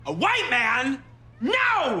A white man?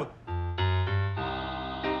 No!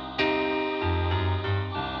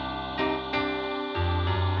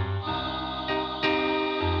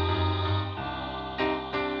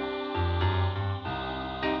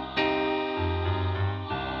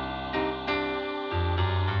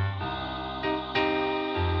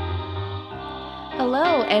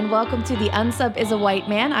 Hello, and welcome to The Unsub is a White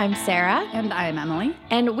Man. I'm Sarah. And I'm Emily.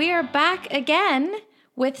 And we are back again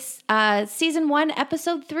with Season 1,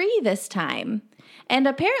 Episode 3 this time. And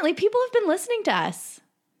apparently people have been listening to us.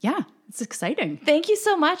 Yeah, it's exciting. Thank you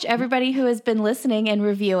so much, everybody who has been listening and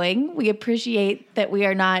reviewing. We appreciate that we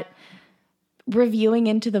are not reviewing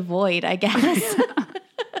into the void, I guess.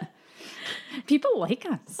 People like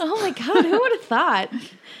us. Oh my God, who would have thought?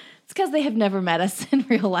 It's because they have never met us in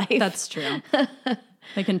real life. That's true.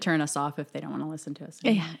 They can turn us off if they don't want to listen to us.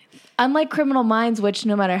 Yeah. Unlike Criminal Minds, which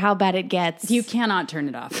no matter how bad it gets, You cannot turn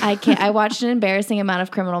it off. I can't. I watched an embarrassing amount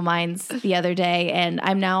of Criminal Minds the other day, and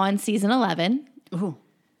I'm now on season 11. Ooh,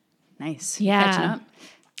 nice. Yeah. Catching up.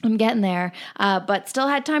 I'm getting there, but still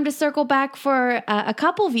had time to circle back for a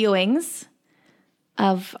couple viewings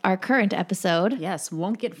of our current episode. Yes,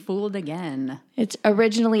 won't get fooled again. It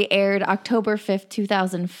originally aired October 5th,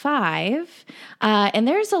 2005. And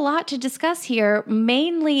there's a lot to discuss here,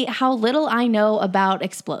 mainly how little I know about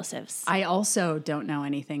explosives. I also don't know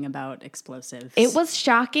anything about explosives. It was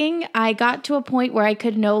shocking. I got to a point where I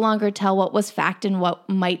could no longer tell what was fact and what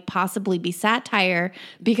might possibly be satire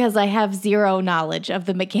because I have zero knowledge of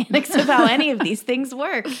the mechanics of how any of these things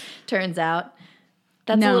work, turns out.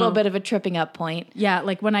 That's a little bit of a tripping up point. Yeah,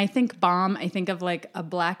 like when I think bomb, I think of like a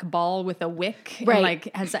black ball with a wick. Right. And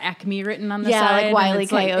like has Acme written on the Yeah, side. like Wile E.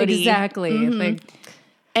 It's like, Coyote. exactly. Mm-hmm. Like,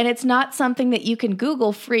 And it's not something that you can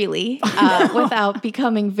Google freely without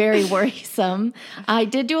becoming very worrisome. I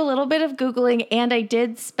did do a little bit of Googling, and I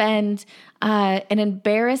did spend an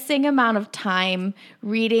embarrassing amount of time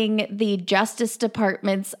reading the Justice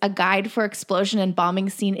Department's A Guide for Explosion and Bombing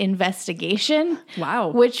Scene Investigation. Wow.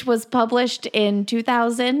 Which was published in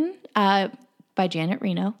 2000 by Janet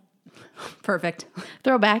Reno. perfect.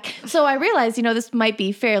 Throwback. So I realized, this might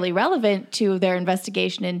be fairly relevant to their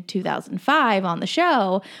investigation in 2005 on the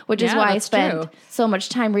show, which is why I spent so much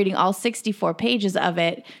time reading all 64 pages of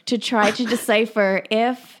it to try to decipher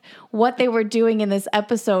if what they were doing in this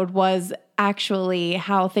episode was actually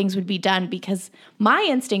how things would be done, because my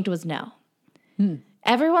instinct was no.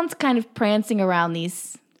 Everyone's kind of prancing around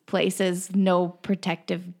these places, no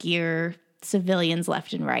protective gear, civilians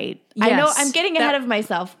left and right. Yes, I know I'm getting ahead of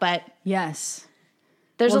myself, but Yes.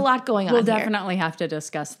 there's a lot going on We'll here. definitely have to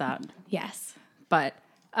discuss that. Yes. But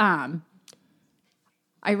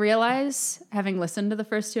I realize, having listened to the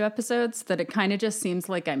first two episodes, that it kind of just seems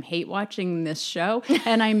like I'm hate watching this show,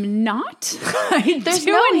 and I'm not. There's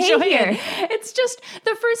no hate here. It's just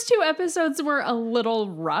the first two episodes were a little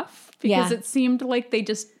rough because it seemed like they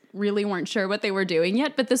just really weren't sure what they were doing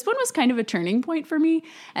yet. But this one was kind of a turning point for me.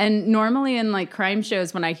 And normally in like crime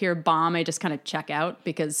shows, when I hear bomb, I just kind of check out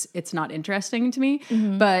because it's not interesting to me.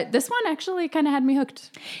 Mm-hmm. But this one actually kind of had me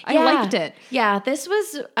hooked. I liked it. Yeah, this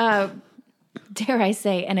was, dare I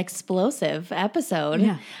say, an explosive episode.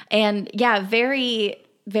 Yeah. And very,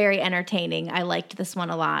 very entertaining. I liked this one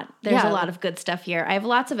a lot. There's a lot of good stuff here. I have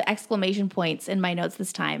lots of exclamation points in my notes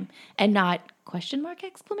this time and not question mark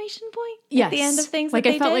exclamation point at the end of things. Like that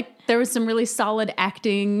I they felt did. like there was some really solid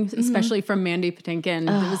acting, especially from Mandy Patinkin.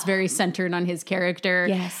 It was very centered on his character.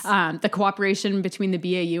 Yes. The cooperation between the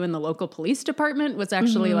BAU and the local police department was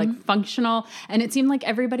actually like functional. And it seemed like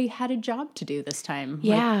everybody had a job to do this time.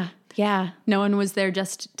 Yeah. Like, no one was there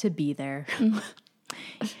just to be there.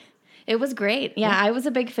 It was great. Yeah, I was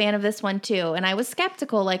a big fan of this one too. And I was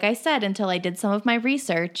skeptical, like I said, until I did some of my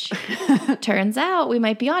research. Turns out we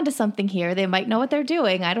might be onto something here. They might know what they're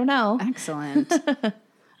doing. I don't know. Excellent.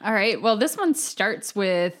 All right. Well, this one starts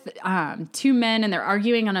with two men, and they're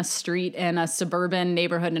arguing on a street in a suburban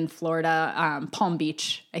neighborhood in Florida, Palm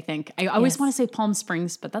Beach, I think. I always want to say Palm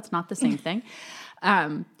Springs, but that's not the same thing.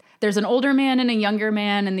 There's an older man and a younger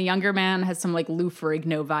man, and the younger man has some like Lou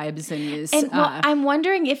Ferrigno vibes in his. And I'm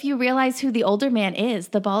wondering if you realize who the older man is,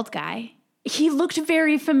 the bald guy. He looked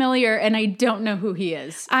very familiar, and I don't know who he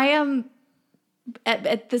is. I am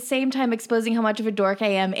at the same time exposing how much of a dork I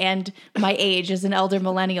am and my age as an elder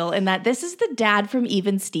millennial, in that this is the dad from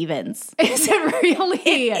Even Stevens. Is it really?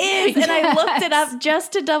 It is, and I looked it up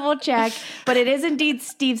just to double check, but it is indeed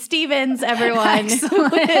Steve Stevens, everyone. Who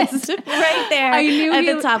is right there at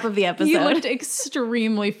the top of the episode. He looked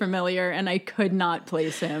extremely familiar, and I could not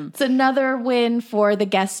place him. It's another win for the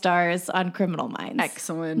guest stars on Criminal Minds.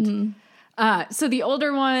 Excellent. So the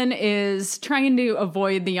older one is trying to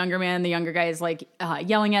avoid the younger man. The younger guy is like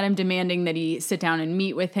yelling at him, demanding that he sit down and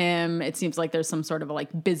meet with him. It seems like there's some sort of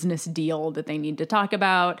like business deal that they need to talk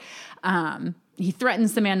about. He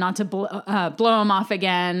threatens the man not to blow him off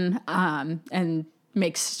again, and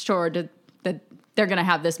makes sure that they're going to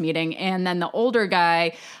have this meeting. And then the older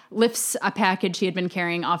guy lifts a package he had been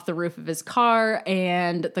carrying off the roof of his car,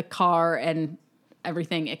 and the car and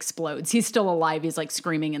everything explodes. He's still alive. He's like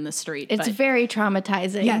screaming in the street. It's very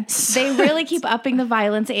traumatizing. Yes. They really keep upping the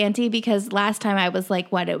violence ante, because last time I was like,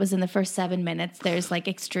 it was in the first 7 minutes. There's like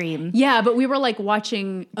extreme. Yeah, but we were like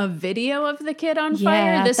watching a video of the kid on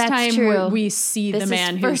fire. This time true. we see this the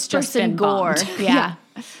man is who's just been gore. bombed. Yeah.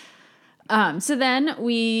 So then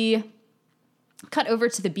we cut over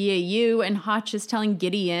to the BAU, and Hotch is telling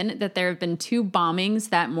Gideon that there have been 2 bombings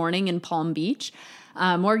that morning in Palm Beach.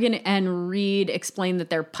 Morgan and Reed explain that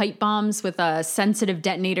they're pipe bombs with a sensitive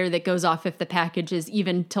detonator that goes off if the package is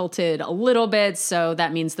even tilted a little bit. So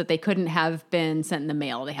that means that they couldn't have been sent in the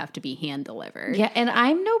mail. They have to be hand delivered. Yeah, and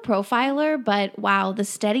I'm no profiler, but wow, the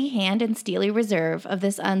steady hand and steely reserve of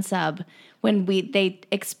this unsub when they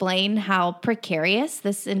explain how precarious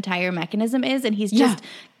this entire mechanism is, and he's just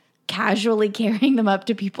casually carrying them up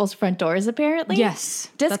to people's front doors, apparently. Yes.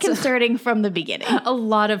 Disconcerting from the beginning. A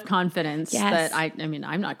lot of confidence that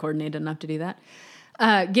I'm not coordinated enough to do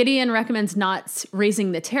that. Gideon recommends not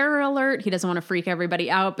raising the terror alert. He doesn't want to freak everybody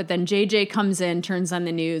out. But then JJ comes in, turns on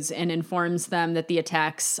the news, and informs them that the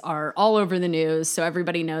attacks are all over the news, so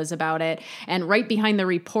everybody knows about it. And right behind the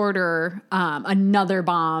reporter, another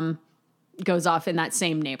bomb goes off in that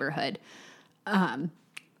same neighborhood.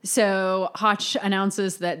 So Hotch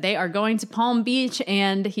announces that they are going to Palm Beach,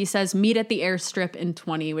 and he says, meet at the airstrip in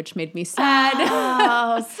 20, which made me sad.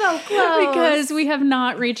 Oh, so close. Because we have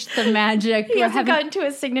not reached the magic. He hasn't gotten to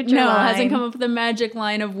his signature line. Hasn't come up with the magic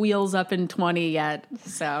line of wheels up in 20 yet.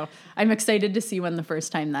 So I'm excited to see when the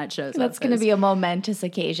first time that shows up. That's going to be a momentous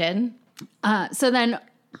occasion. So then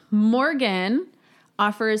Morgan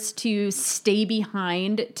offers to stay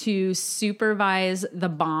behind to supervise the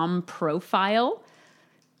bomb profile,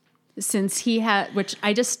 since he had, which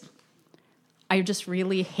I just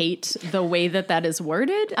really hate the way that is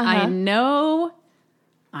worded. I know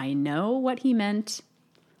what he meant,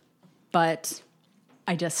 but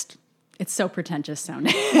it's so pretentious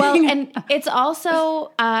sounding. Well, and it's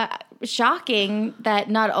also shocking that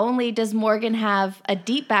not only does Morgan have a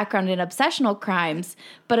deep background in obsessional crimes,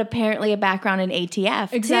 but apparently a background in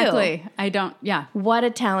ATF, Exactly. too. What a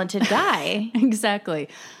talented guy. Exactly.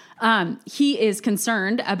 He is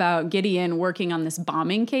concerned about Gideon working on this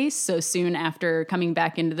bombing case so soon after coming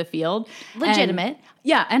back into the field. Legitimate.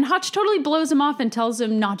 And Hotch totally blows him off and tells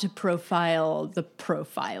him not to profile the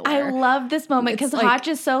profiler. I love this moment because Hotch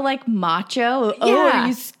is so like macho. Oh, are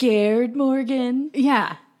you scared, Morgan?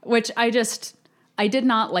 Yeah, which I did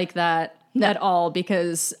not like that. At all,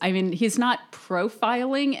 because he's not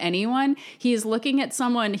profiling anyone. He's looking at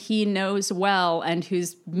someone he knows well and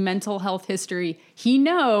whose mental health history he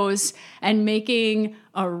knows, and making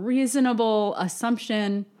a reasonable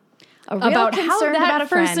assumption about how that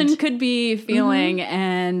person could be feeling.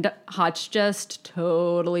 And Hotch just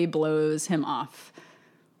totally blows him off.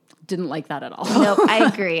 Didn't like that at all. No, I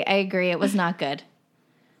agree. It was not good.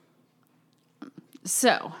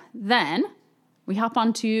 So then we hop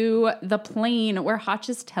onto the plane where Hotch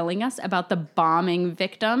is telling us about the bombing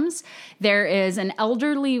victims. There is an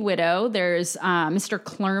elderly widow. There's Mr.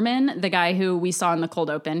 Klerman, the guy who we saw in the cold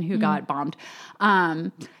open who got bombed.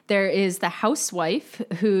 There is the housewife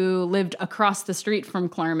who lived across the street from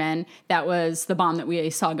Klerman. That was the bomb that we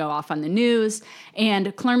saw go off on the news. And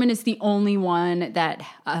Klerman is the only one that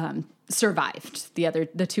survived.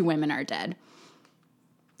 The 2 women are dead.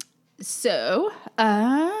 So,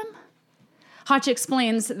 Hotch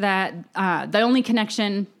explains that the only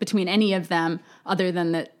connection between any of them, other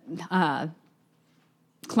than that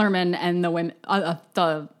Klerman and the women,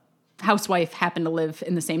 the housewife happened to live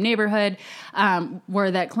in the same neighborhood,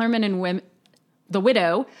 were that Klerman and the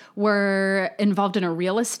widow were involved in a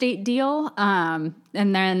real estate deal. And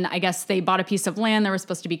then I guess they bought a piece of land. There were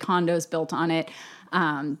supposed to be condos built on it.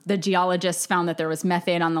 The geologists found that there was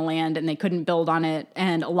methane on the land and they couldn't build on it.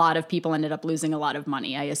 And a lot of people ended up losing a lot of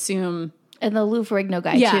money. I assume. And the Lou Ferrigno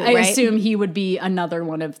guy, too, right? I assume he would be another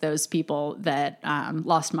one of those people that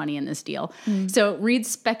lost money in this deal. So Reed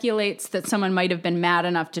speculates that someone might have been mad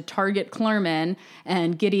enough to target Klerman,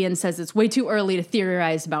 and Gideon says it's way too early to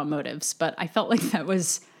theorize about motives. But I felt like that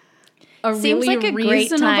was a really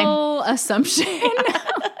reasonable assumption. I'm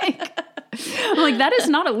like, that is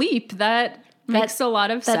not a leap. That makes a lot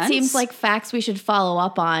of sense. That seems like facts we should follow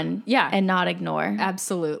up on and not ignore.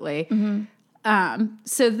 Absolutely.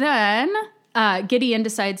 So then Gideon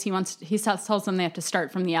decides he tells them they have to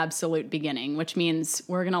start from the absolute beginning, which means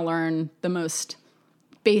we're going to learn the most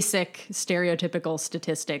basic stereotypical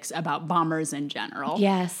statistics about bombers in general.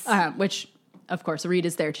 Yes. Which, of course, Reed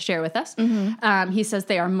is there to share with us. He says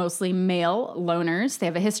they are mostly male loners. They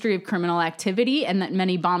have a history of criminal activity and that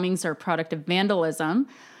many bombings are a product of vandalism.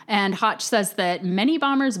 And Hotch says that many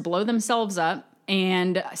bombers blow themselves up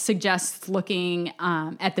and suggests looking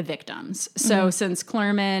at the victims. So since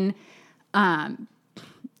Clurman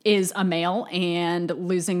is a male and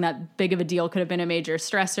losing that big of a deal could have been a major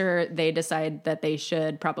stressor, they decide that they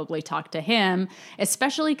should probably talk to him,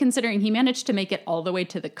 especially considering he managed to make it all the way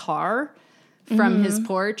to the car from his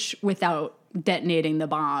porch without detonating the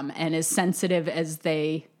bomb. And as sensitive as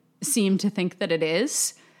they seem to think that it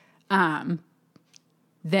is,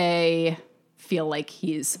 they feel like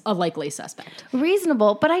he's a likely suspect.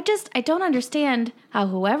 Reasonable, but I don't understand how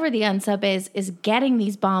whoever the unsub is getting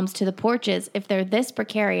these bombs to the porches if they're this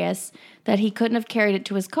precarious that he couldn't have carried it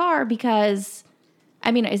to his car because,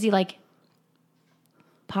 I mean, is he like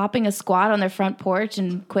popping a squat on their front porch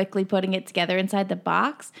and quickly putting it together inside the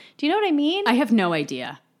box? Do you know what I mean? I have no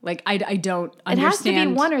idea. Like, I don't understand. It has to be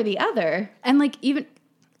one or the other. And like, even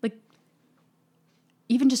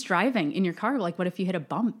just driving in your car, like, what if you hit a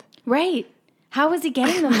bump? Right. How is he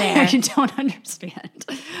getting them there? I don't understand.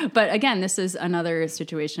 But again, this is another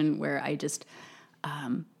situation where I just,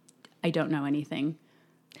 I don't know anything.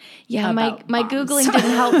 Yeah, my Googling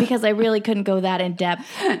didn't help because I really couldn't go that in depth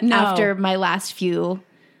after my last few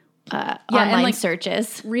online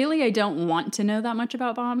searches. Really, I don't want to know that much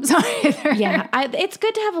about bombs either. Yeah, it's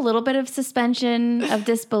good to have a little bit of suspension of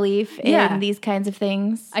disbelief in these kinds of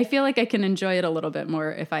things. I feel like I can enjoy it a little bit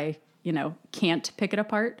more if I, can't pick it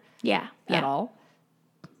apart. At all.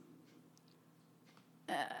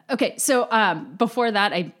 Okay, so before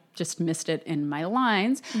that, I just missed it in my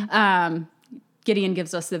lines. Gideon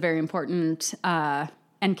gives us the very important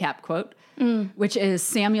end cap quote, which is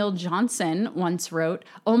Samuel Johnson once wrote,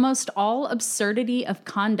 "Almost all absurdity of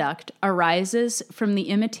conduct arises from the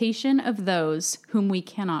imitation of those whom we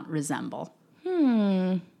cannot resemble."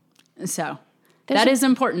 So that is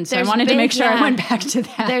important. So I wanted to make sure I went back to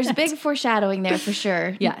that. There's big foreshadowing there for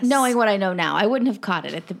sure. Yes. Knowing what I know now, I wouldn't have caught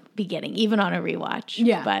it at the beginning, even on a rewatch.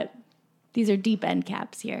 Yeah. But these are deep end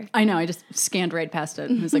caps here. I know. I just scanned right past it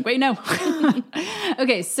and was like, wait, no.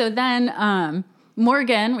 Okay. So then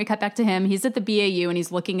Morgan, we cut back to him. He's at the BAU and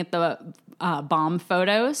he's looking at the bomb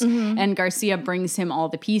photos, and Garcia brings him all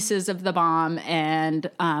the pieces of the bomb, and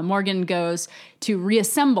Morgan goes to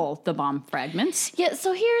reassemble the bomb fragments. Yeah,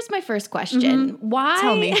 so here's my first question. Why?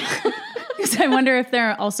 Tell me. Because I wonder if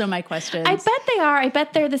they're also my questions. I bet they are. I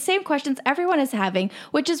bet they're the same questions everyone is having,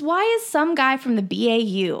 which is why is some guy from the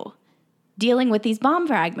BAU dealing with these bomb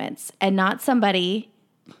fragments and not somebody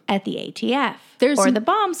at the ATF or the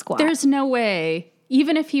bomb squad? There's no way.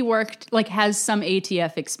 Even if he has some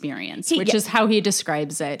ATF experience, which is how he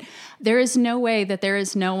describes it, there is no way that there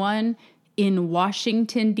is no one in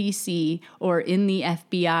Washington, D.C. or in the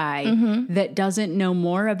FBI that doesn't know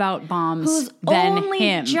more about bombs than him. Whose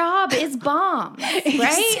only job is bombs, right?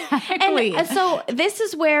 Exactly. And so this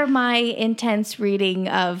is where my intense reading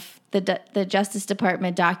of the Justice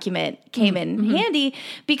Department document came in handy,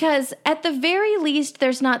 because at the very least,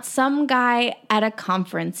 there's not some guy at a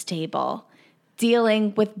conference table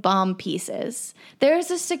dealing with bomb pieces. There's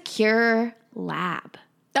a secure lab.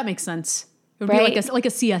 That makes sense. It would be like a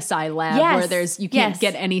CSI lab where you can't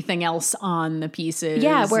get anything else on the pieces.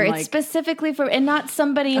 Yeah, where it's specifically for, and not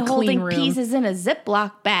somebody holding pieces in a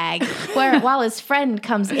Ziploc bag while his friend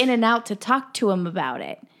comes in and out to talk to him about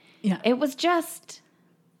it. Yeah. It was just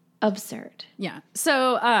absurd. Yeah.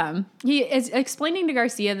 So he is explaining to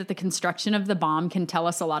Garcia that the construction of the bomb can tell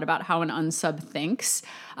us a lot about how an unsub thinks,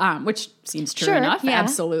 which seems true enough. Yeah.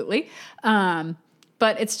 Absolutely. But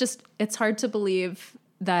it's hard to believe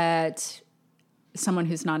that someone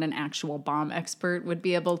who's not an actual bomb expert would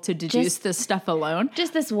be able to deduce this stuff alone.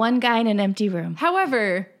 Just this one guy in an empty room.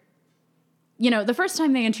 However, the first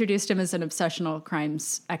time they introduced him as an obsessional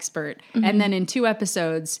crimes expert, and then in 2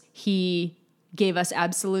 episodes, he gave us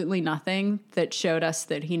absolutely nothing that showed us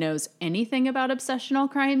that he knows anything about obsessional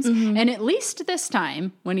crimes. And at least this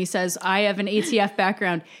time, when he says, I have an ATF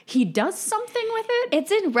background, he does something with it. It's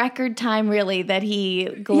in record time, really, that he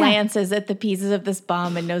glances at the pieces of this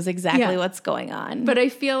bomb and knows exactly what's going on. But I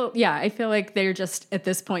feel like they're just, at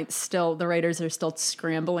this point, still, the writers are still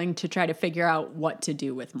scrambling to try to figure out what to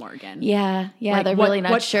do with Morgan. Yeah, they're really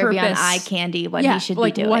not sure beyond eye candy what he should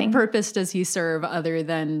be doing. What purpose does he serve other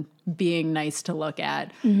than being nice to look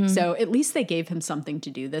at? So at least they gave him something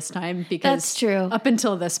to do this time, because that's true. Up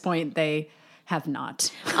until this point, they have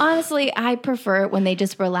not. Honestly, I prefer it when they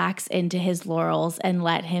just relax into his laurels and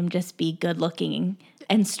let him just be good looking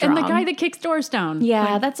and strong. And the guy that kicks doors down.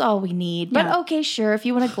 Yeah, that's all we need. But Yeah. okay, sure. If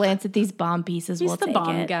you want to glance at these bomb pieces, we'll take it. He's the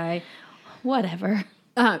bomb guy. Whatever.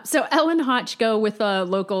 So Elle and Hotch go with the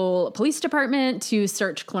local police department to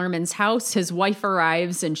search Clerman's house. His wife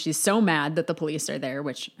arrives, and she's so mad that the police are there,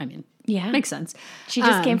 which, I mean, makes sense. She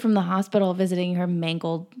just came from the hospital visiting her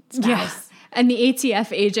mangled spouse. Yeah. And the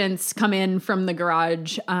ATF agents come in from the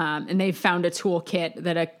garage, and they've found a toolkit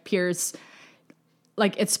that appears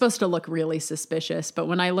like it's supposed to look really suspicious. But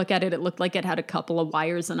when I look at it, it looked like it had a couple of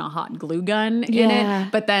wires and a hot glue gun in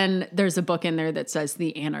it. But then there's a book in there that says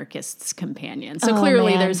The Anarchist's Companion. So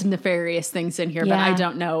clearly there's nefarious things in here, but I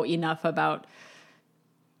don't know enough about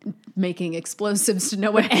making explosives to know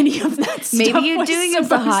what any of that stuff Maybe you was do use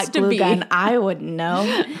a hot supposed to glue be. gun. I wouldn't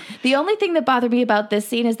know. The only thing that bothered me about this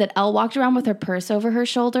scene is that Elle walked around with her purse over her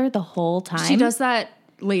shoulder the whole time. She does that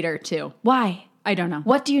later too. Why? I don't know.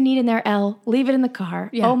 What do you need in there, Elle? Leave it in the car.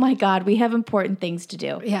 Yeah. Oh my God, we have important things to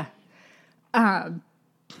do. Yeah.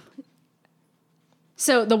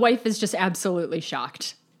 So the wife is just absolutely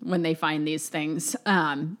shocked when they find these things.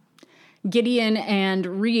 Gideon and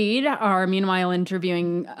Reed are meanwhile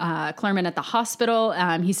interviewing Clerman at the hospital.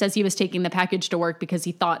 He says he was taking the package to work because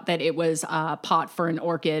he thought that it was a pot for an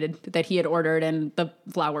orchid that he had ordered, and the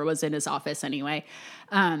flower was in his office anyway.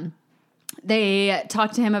 They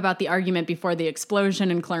talk to him about the argument before the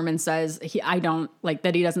explosion, and Clerman says I don't like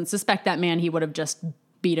that he doesn't suspect that man. He would have just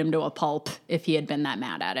beat him to a pulp if he had been that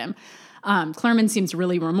mad at him. Clerman seems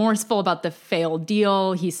really remorseful about the failed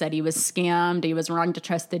deal. He said he was scammed. He was wrong to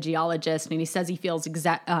trust the geologist. And he says he feels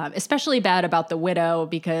especially bad about the widow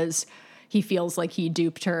because he feels like he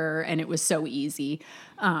duped her and it was so easy.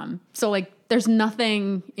 So like there's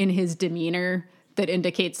nothing in his demeanor that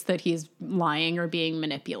indicates that he's lying or being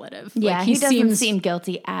manipulative. Yeah, like, he doesn't seem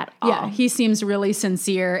guilty at all. Yeah, he seems really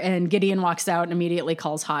sincere, and Gideon walks out and immediately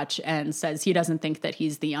calls Hotch and says he doesn't think that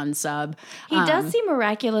he's the unsub. He does seem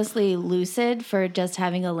miraculously lucid for just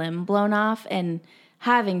having a limb blown off and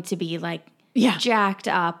having to be like jacked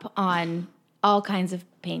up on all kinds of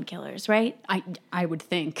painkillers, right? I would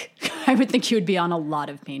think. I would think he would be on a lot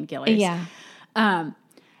of painkillers. Yeah.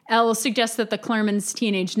 Elle suggests that the Clerman's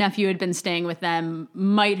teenage nephew had been staying with them,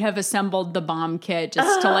 might have assembled the bomb kit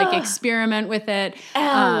just to like experiment with it.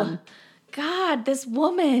 Elle. God, this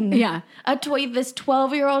woman. Yeah. This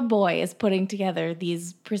 12-year-old boy is putting together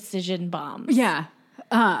these precision bombs. Yeah.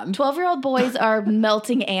 12-year-old boys are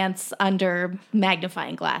melting ants under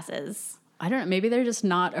magnifying glasses. I don't know. Maybe they're just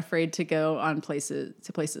not afraid to go on places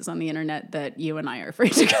on the internet that you and I are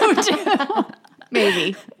afraid to go to.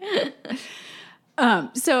 Maybe.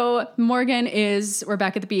 So we're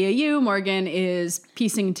back at the BAU. Morgan is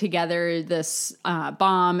piecing together this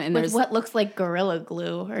bomb, and With there's what looks like Gorilla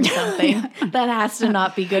Glue or something. That has to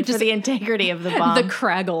not be good for the integrity of the bomb. the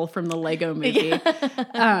Craggle from the Lego movie.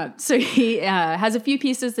 So he has a few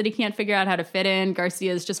pieces that he can't figure out how to fit in.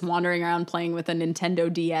 Garcia is just wandering around playing with a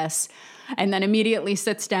Nintendo DS. And then immediately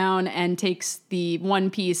sits down and takes the one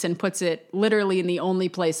piece and puts it literally in the only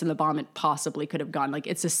place in the bomb it possibly could have gone. Like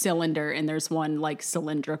it's a cylinder and there's one like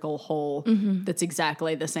cylindrical hole that's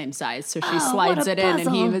exactly the same size. So she slides it in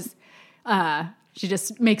and she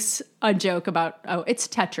just makes a joke about, it's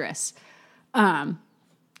Tetris. But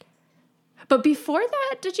before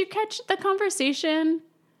that, did you catch the conversation?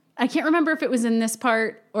 I can't remember if it was in this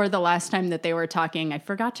part or the last time that they were talking. I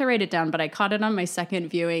forgot to write it down, but I caught it on my second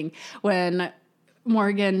viewing when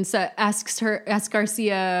Morgan asks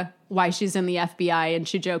Garcia why she's in the FBI, and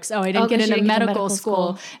she jokes, I didn't get into medical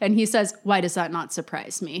school. And he says, why does that not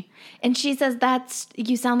surprise me? And she says,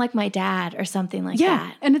 you sound like my dad or something like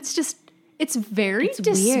that. And it's very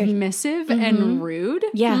dismissive and rude.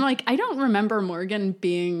 Yeah. And like, I don't remember Morgan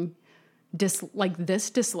being this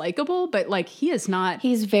dislikable, but like he is not.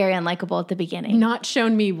 He's very unlikable at the beginning. Not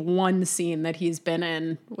shown me one scene that he's been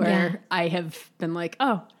in where I have been like,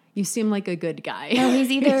 oh, you seem like a good guy. No,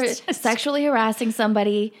 he's either sexually harassing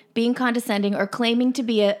somebody, being condescending, or claiming to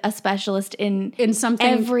be a specialist in something,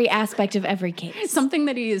 every aspect of every case. Something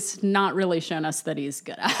that he's not really shown us that he's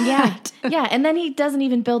good at. Yeah. And then he doesn't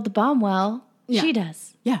even build the bomb well. Yeah. She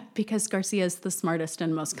does. Yeah, because Garcia is the smartest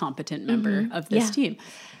and most competent member of this team.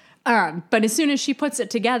 But as soon as she puts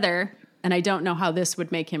it together, and I don't know how this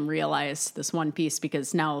would make him realize this one piece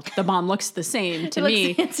because now the bomb looks the same to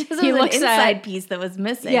me. It was an inside piece that was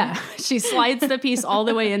missing. Yeah, she slides the piece all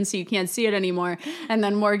the way in so you can't see it anymore. And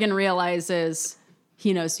then Morgan realizes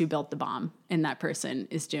he knows who built the bomb, and that person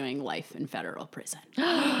is doing life in federal prison.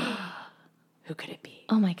 Who could it be?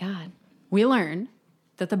 Oh my God. We learn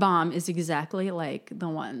that the bomb is exactly like the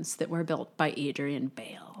ones that were built by Adrian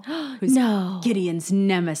Bale, who's Gideon's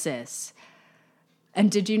nemesis.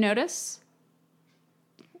 And did you notice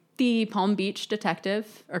the Palm Beach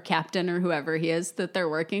detective or captain or whoever he is that they're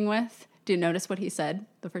working with? Do you notice what he said?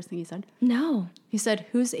 The first thing he said? No. He said,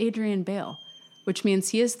 "Who's Adrian Bale?" Which means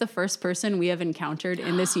he is the first person we have encountered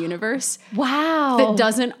in this universe. Wow. That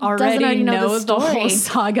doesn't already know the whole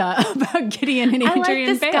saga about Gideon and Adrian Bale. I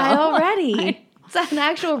like this guy already. It's an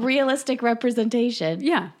actual realistic representation.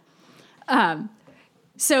 Yeah.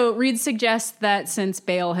 So Reed suggests that since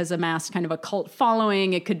Bale has amassed kind of a cult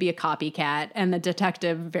following, it could be a copycat. And the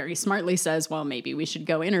detective very smartly says, well, maybe we should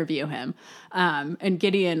go interview him. And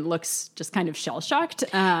Gideon looks just kind of shell-shocked.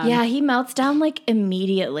 Yeah, he melts down like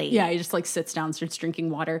immediately. Yeah, he just like sits down, starts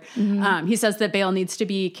drinking water. He says that Bale needs to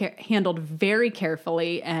be handled very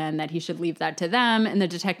carefully and that he should leave that to them. And the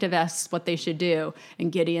detective asks what they should do.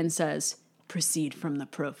 And Gideon says, proceed from the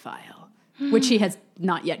profile. Which he has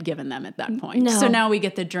not yet given them at that point. No. So now we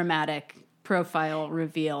get the dramatic profile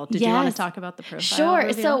reveal. Did you want to talk about the profile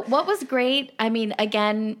reveal? So what was great, I mean,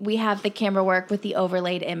 again, we have the camera work with the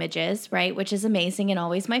overlaid images, right? Which is amazing and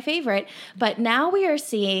always my favorite. But now we are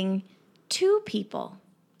seeing two people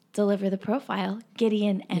deliver the profile,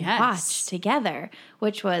 Gideon and Hotch together,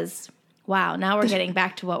 which was, wow, now we're getting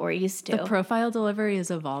back to what we're used to. The profile delivery is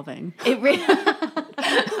evolving. It really...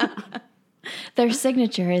 Their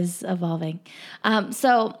signature is evolving.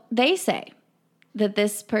 So they say that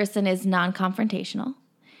this person is non-confrontational.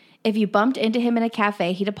 If you bumped into him in a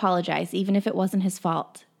cafe, he'd apologize, even if it wasn't his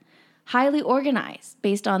fault. Highly organized,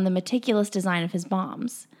 based on the meticulous design of his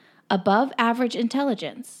bombs. Above average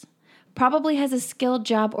intelligence. Probably has a skilled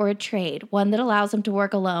job or a trade, one that allows him to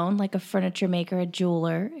work alone, like a furniture maker, a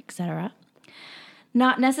jeweler, etc.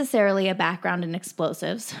 Not necessarily a background in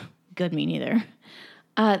explosives. Good, me neither.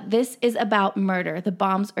 This is about murder. The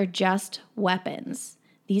bombs are just weapons.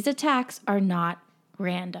 These attacks are not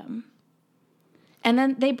random. And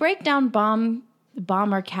then they break down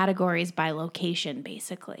bomber categories by location,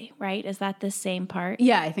 basically, right? Is that the same part?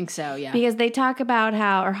 Yeah, I think so, yeah. Because they talk about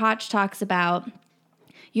how, or Hotch talks about,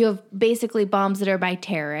 you have basically bombs that are by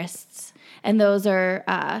terrorists, and those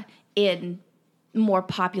are in more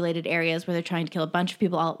populated areas where they're trying to kill a bunch of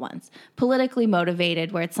people all at once. Politically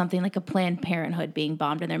motivated, where it's something like a Planned Parenthood being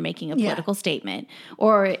bombed and they're making a political statement.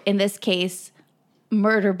 Or in this case,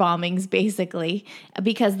 murder bombings, basically,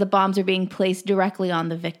 because the bombs are being placed directly on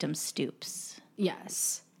the victim's stoops.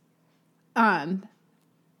 Yes. And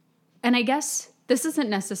I guess this isn't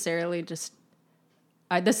necessarily just...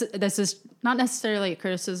 This is not necessarily a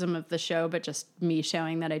criticism of the show, but just me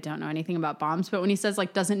showing that I don't know anything about bombs. But when he says,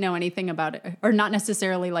 like, doesn't know anything about it, or not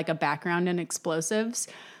necessarily, like, a background in explosives,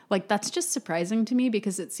 like, that's just surprising to me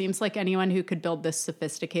because it seems like anyone who could build this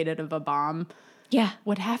sophisticated of a bomb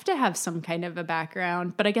would have to have some kind of a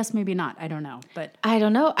background. But I guess maybe not. I don't know. But I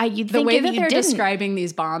don't know. You'd the think way if that you they're didn't, describing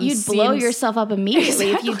these bombs, you'd blow yourself up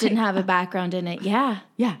immediately if you didn't have a background in it. Yeah.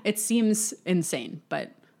 Yeah, it seems insane,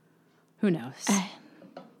 but who knows?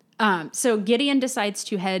 So Gideon decides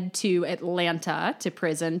to head to Atlanta to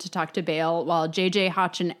prison to talk to Bale, while JJ,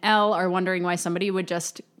 Hotch, and Elle are wondering why somebody would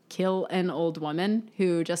just kill an old woman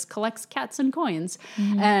who just collects cats and coins.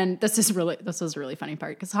 Mm-hmm. And this is a really funny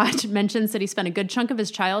part because Hotch mentions that he spent a good chunk of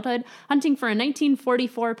his childhood hunting for a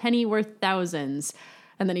 1944 penny worth thousands.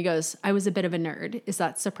 And then he goes, I was a bit of a nerd. Is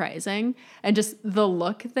that surprising? And just the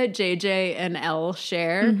look that JJ and Elle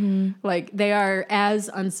share, like they are as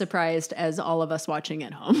unsurprised as all of us watching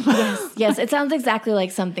at home. Yes, it sounds exactly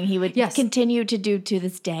like something he would continue to do to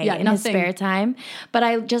this day in his spare time. But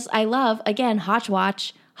I love, again, Hotch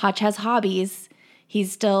Watch. Hotch has hobbies.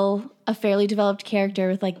 He's still a fairly developed character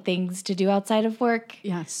with like things to do outside of work.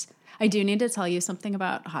 Yes. I do need to tell you something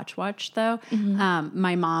about Hotch Watch, though.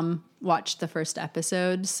 My mom watched the first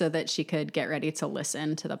episode so that she could get ready to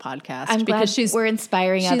listen to the podcast. I'm glad we're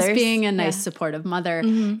inspiring others. She's being a nice, supportive mother,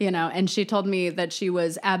 you know, and she told me that she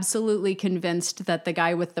was absolutely convinced that the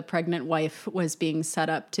guy with the pregnant wife was being set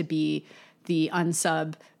up to be the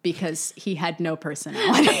unsub because he had no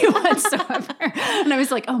personality whatsoever. And I was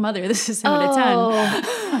like, oh, mother, this is him at a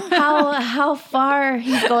 10. How far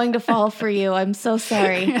he's going to fall for you. I'm so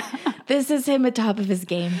sorry. Yeah. This is him at top of his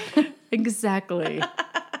game. Exactly.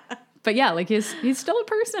 But yeah, like he's still a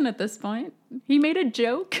person at this point. He made a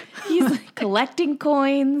joke. He's like collecting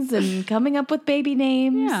coins and coming up with baby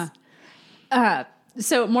names. Yeah.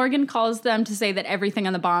 So Morgan calls them to say that everything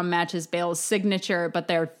on the bomb matches Bale's signature, but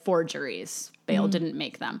they're forgeries. Bale didn't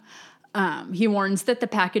make them. He warns that the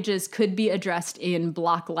packages could be addressed in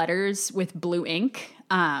block letters with blue ink,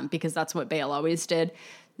 because that's what Bale always did.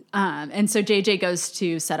 And so JJ goes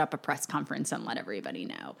to set up a press conference and let everybody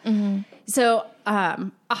know. So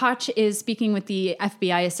Hotch is speaking with the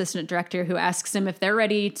FBI assistant director, who asks him if they're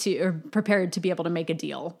ready to or prepared to be able to make a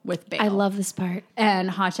deal with Bale. I love this part. And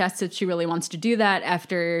Hotch asks if she really wants to do that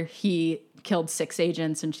after he killed 6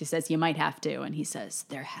 agents, and she says, you might have to. And he says,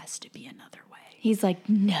 there has to be another way. He's like,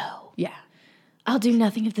 no. Yeah. I'll do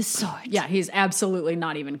nothing of the sort. Yeah, he's absolutely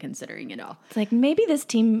not even considering it all. It's like, maybe this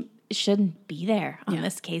team shouldn't be there on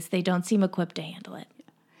this case. They don't seem equipped to handle it.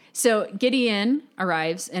 So Gideon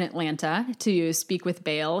arrives in Atlanta to speak with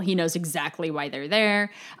Bale. He knows exactly why they're there.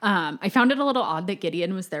 I found it a little odd that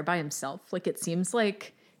Gideon was there by himself. Like, it seems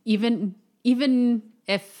like even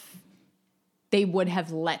if they would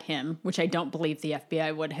have let him, which I don't believe the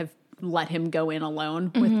FBI would have let him go in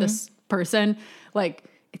alone with this person, like,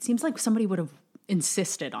 it seems like somebody would have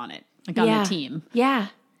insisted on it, like on the team. Yeah.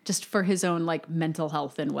 Just for his own, like, mental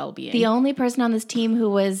health and well-being. The only person on this team who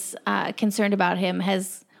was concerned about him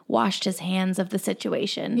has washed his hands of the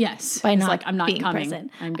situation. Yes. By not like, I'm not being coming.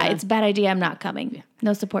 present. It's a bad idea. I'm not coming. Yeah.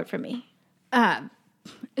 No support for me.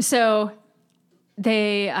 So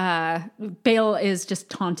Bale is just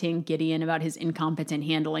taunting Gideon about his incompetent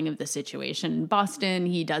handling of the situation. In Boston,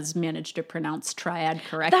 he does manage to pronounce triad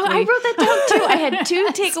correctly. I wrote that down too. I had 2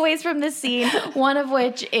 takeaways from this scene, one of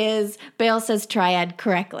which is Bale says triad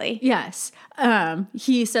correctly. Yes.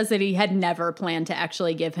 He says that he had never planned to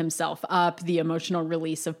actually give himself up. The emotional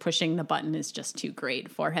release of pushing the button is just too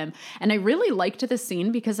great for him. And I really liked the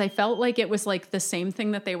scene because I felt like it was like the same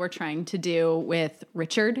thing that they were trying to do with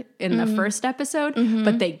Richard in the first episode,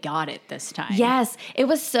 but they got it this time. Yes, it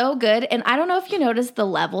was so good. And I don't know if you noticed the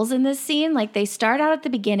levels in this scene. Like, they start out at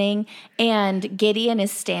the beginning and Gideon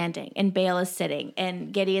is standing and Bale is sitting.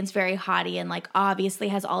 And Gideon's very haughty and, like, obviously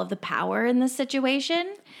has all of the power in this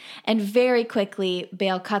situation. And very quickly,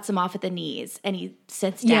 Bale cuts him off at the knees and he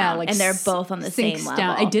sits down, and they're both on the same level.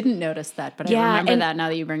 I didn't notice that, but I remember that now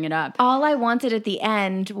that you bring it up. All I wanted at the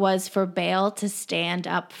end was for Bale to stand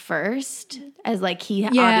up first, as like he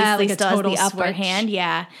obviously still has the upper hand.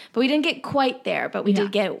 Yeah, but we didn't get quite there, but we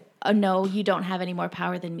did get no, you don't have any more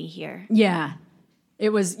power than me here. Yeah,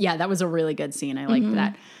 that was a really good scene. I liked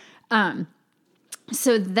that.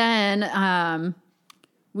 So then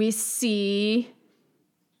we see...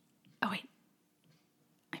 Oh, wait.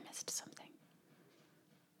 I missed something.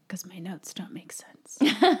 Because my notes don't make sense.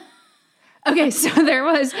 Okay, so there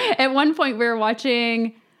was... At one point, we were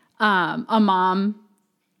watching a mom...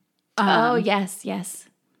 oh, yes.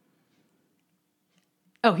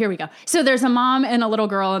 Oh, here we go. So there's a mom and a little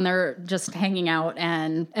girl, and they're just hanging out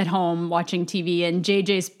and at home watching TV, and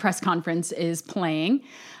JJ's press conference is playing.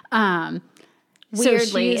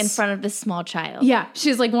 Weirdly in front of this small child. Yeah.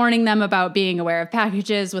 She's like warning them about being aware of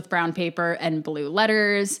packages with brown paper and blue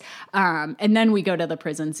letters. And then we go to the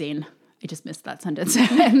prison scene. I just missed that sentence.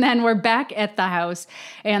 And then we're back at the house,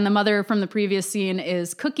 and the mother from the previous scene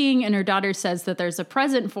is cooking, and her daughter says that there's a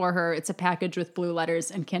present for her. It's a package with blue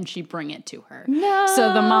letters, and can she bring it to her? No.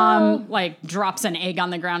 So the mom like drops an egg on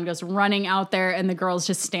the ground, goes running out there, and the girl's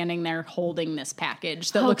just standing there holding this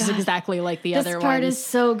package that looks exactly like the other one. This part is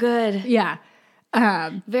so good. Yeah.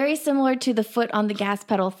 Very similar to the foot on the gas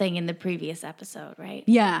pedal thing in the previous episode, right?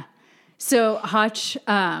 Yeah. So Hotch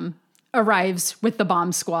arrives with the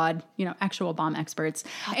bomb squad, actual bomb experts.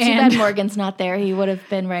 Too bad Morgan's not there. He would have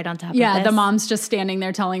been right on top of this. Yeah, the mom's just standing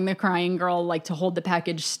there telling the crying girl, like, to hold the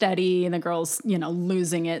package steady, and the girl's,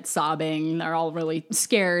 losing it, sobbing. They're all really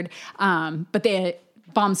scared. But the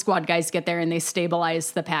bomb squad guys get there, and they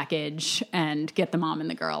stabilize the package and get the mom and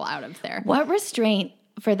the girl out of there. What restraint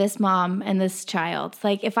for this mom and this child.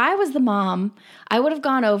 Like, if I was the mom, I would have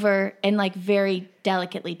gone over and, like, very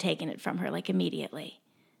delicately taken it from her, like, immediately,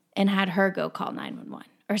 and had her go call 911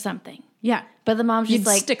 or something. Yeah. But the mom's just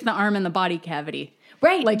like... stick the arm in the body cavity.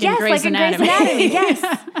 Right. Like in Grey's Anatomy.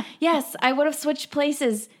 Yes. Yes. I would have switched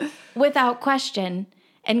places without question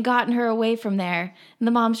and gotten her away from there. And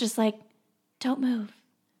the mom's just like, don't move.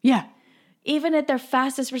 Yeah. Even at their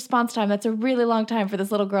fastest response time, that's a really long time for this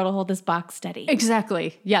little girl to hold this box steady.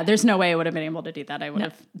 Exactly. Yeah, there's no way I would have been able to do that. I would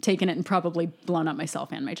have taken it and probably blown up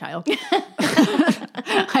myself and my child.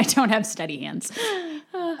 I don't have steady hands.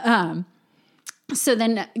 So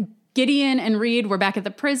then Gideon and Reed were back at the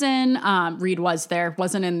prison. Reed was there,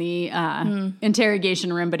 wasn't in the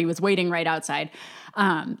interrogation room, but he was waiting right outside.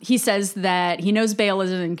 He says that he knows Bale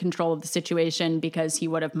isn't in control of the situation because he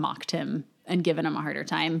would have mocked him and given him a harder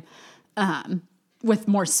time. With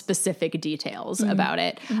more specific details about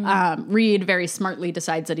it. Reed very smartly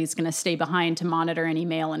decides that he's going to stay behind to monitor any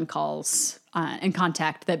mail and calls and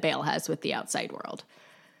contact that Bale has with the outside world.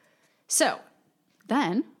 So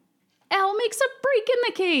then Elle makes a break in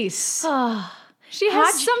the case. Oh, she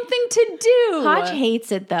has something to do. Hodge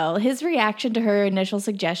hates it, though. His reaction to her initial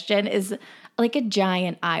suggestion is like a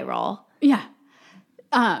giant eye roll. Yeah.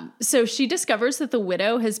 So she discovers that the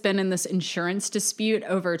widow has been in this insurance dispute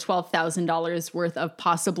over $12,000 worth of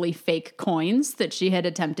possibly fake coins that she had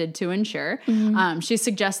attempted to insure. Mm-hmm. She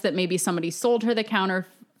suggests that maybe somebody sold her the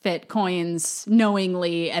counterfeit coins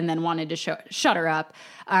knowingly and then wanted to shut her up.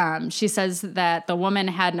 She says that the woman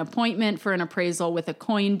had an appointment for an appraisal with a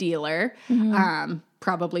coin dealer,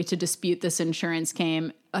 probably to dispute this insurance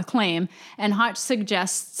claim. And Hodge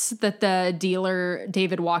suggests that the dealer,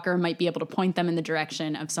 David Walker, might be able to point them in the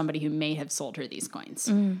direction of somebody who may have sold her these coins.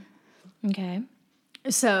 Okay.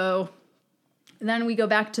 So then we go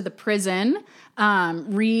back to the prison.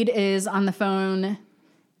 Reed is on the phone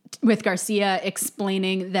with Garcia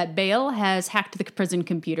explaining that Bale has hacked the prison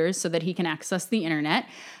computers so that he can access the internet.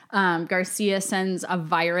 Garcia sends a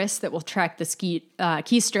virus that will track the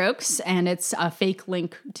keystrokes, and it's a fake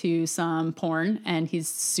link to some porn, and he's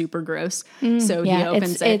super gross. So he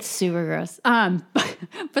opens it. It's super gross.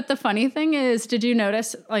 But the funny thing is, did you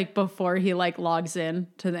notice, like, before he, like, logs in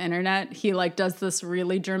to the internet, he, like, does this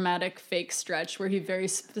really dramatic fake stretch where he very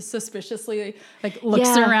suspiciously, like,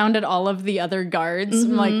 looks around at all of the other guards.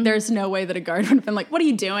 Mm-hmm. Like, there's no way that a guard would have been like, what are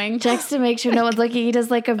you doing? Checks to make sure no one's looking. He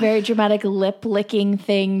does, like, a very dramatic lip-licking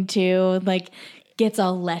thing, too. Like, gets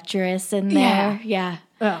all lecherous in there. Yeah.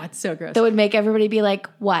 Oh, it's so gross. That would make everybody be like,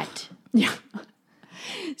 what? Yeah.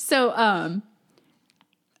 So,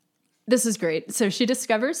 this is great. So she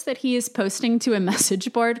discovers that he is posting to a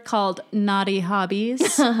message board called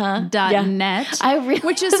naughtyhobbies.net.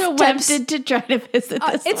 Which is a tempted to try to visit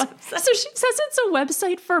this website. So she says it's a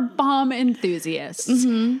website for bomb enthusiasts.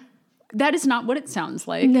 Mm-hmm. That is not what it sounds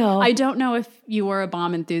like. No. I don't know if you were a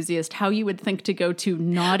bomb enthusiast, how you would think to go to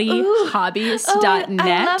naughtyhobbies.net.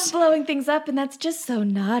 I love blowing things up, and that's just so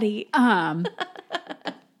naughty.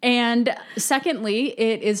 And secondly,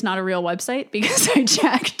 it is not a real website because I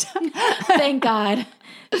checked. Thank God.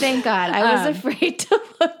 Thank God. I was afraid to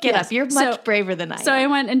look it up. You're much braver than I am. So I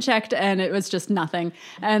went and checked, and it was just nothing.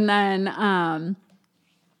 And then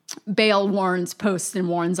Bale posts and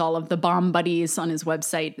warns all of the bomb buddies on his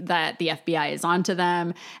website that the FBI is onto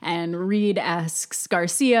them. And Reed asks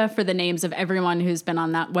Garcia for the names of everyone who's been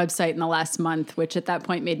on that website in the last month, which at that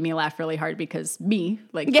point made me laugh really hard because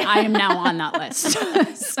I am now on that list.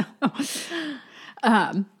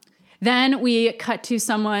 Then we cut to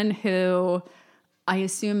someone who I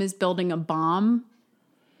assume is building a bomb.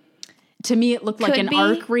 To me, it looked like an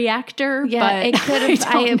arc reactor. Yeah, but it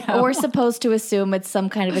could have. We're supposed to assume it's some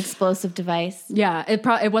kind of explosive device. Yeah,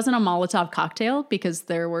 it wasn't a Molotov cocktail because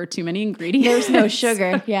there were too many ingredients. There's no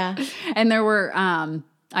sugar. Yeah, and there were. I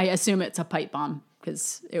assume it's a pipe bomb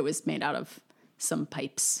because it was made out of some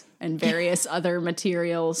pipes and various other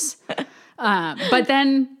materials. But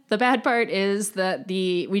then the bad part is that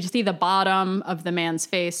we see the bottom of the man's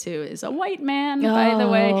face, who is a white man, by the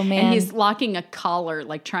way. Man. And he's locking a collar,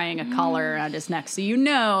 like trying a collar around his neck.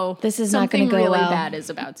 So this is not going to go well. Something really bad is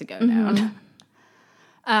about to go down.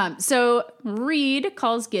 So Reed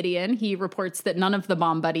calls Gideon. He reports that none of the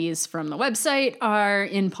bomb buddies from the website are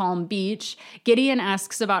in Palm Beach. Gideon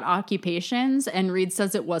asks about occupations, and Reed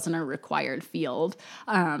says it wasn't a required field.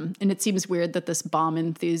 And it seems weird that this bomb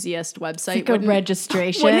enthusiast website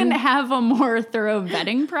wouldn't have a more thorough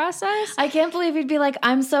vetting process. I can't believe he'd be like,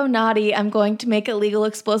 I'm so naughty, I'm going to make illegal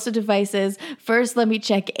explosive devices. First, let me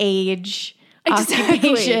check age,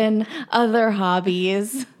 occupation, other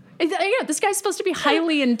hobbies. Yeah, this guy's supposed to be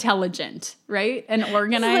highly intelligent, right? And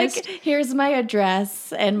organized. Like, here's my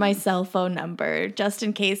address and my cell phone number, just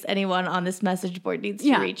in case anyone on this message board needs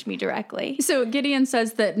to reach me directly. So Gideon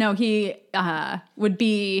says that, no, he would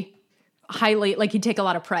be highly, like, he'd take a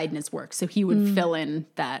lot of pride in his work, so he would fill in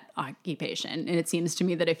that occupation. And it seems to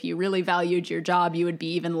me that if you really valued your job, you would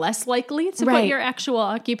be even less likely to put your actual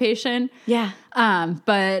occupation. Yeah.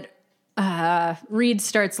 But Reed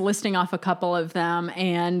starts listing off a couple of them,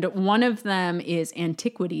 and one of them is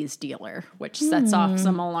antiquities dealer, which sets off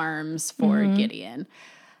some alarms for Gideon.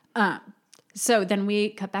 So then we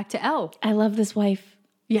cut back to Elle. I love this wife.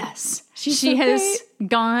 Yes. She has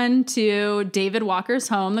gone to David Walker's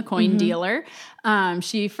home, the coin dealer.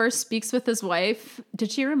 She first speaks with his wife.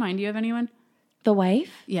 Did she remind you of anyone? The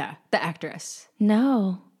wife? Yeah, the actress.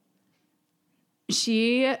 No.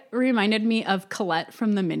 She reminded me of Colette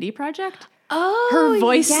from the Mindy Project. her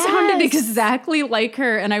voice sounded exactly like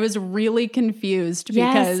her, and I was really confused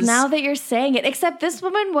because now that you're saying it, except this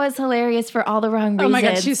woman was hilarious for all the wrong reasons. Oh my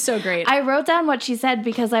God, she's so great. I wrote down what she said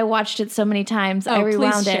because I watched it so many times. I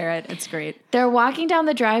rewound please share it. It's great. They're walking down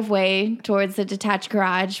the driveway towards the detached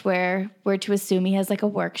garage where we're to assume he has like a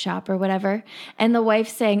workshop or whatever. And the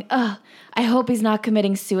wife's saying, "Oh, I hope he's not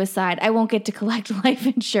committing suicide. I won't get to collect life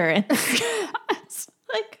insurance."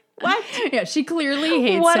 Like, what? Yeah, she clearly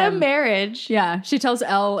hates him. What a marriage. Yeah, she tells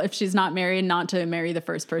Elle if she's not married not to marry the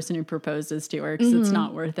first person who proposes to her because it's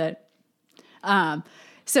not worth it.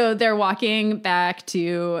 So they're walking back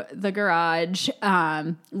to the garage.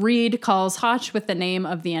 Reed calls Hotch with the name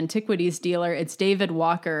of the antiquities dealer. It's David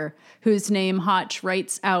Walker, whose name Hotch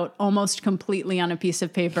writes out almost completely on a piece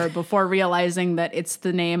of paper before realizing that it's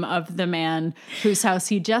the name of the man whose house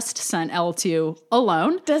he just sent Elle to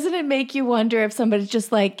alone. Doesn't it make you wonder if somebody's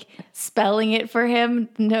just like spelling it for him?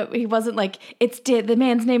 No, he wasn't like, the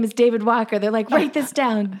man's name is David Walker. They're like, write this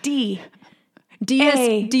down. D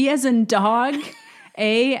as in dog.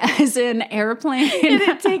 A as in airplane. And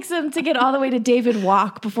it takes him to get all the way to David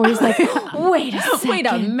Walk before he's like, wait a second. Wait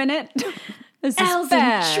a minute. This Elle's is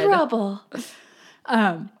bad. in trouble.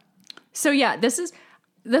 So yeah,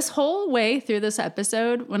 this whole way through this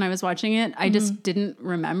episode, when I was watching it, I just didn't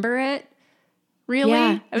remember it. Really?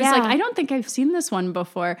 Yeah, I was like, I don't think I've seen this one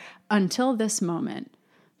before until this moment.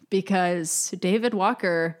 Because David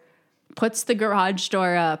Walker puts the garage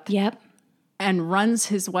door up. Yep. And runs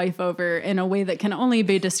his wife over in a way that can only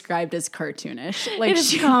be described as cartoonish. Like, it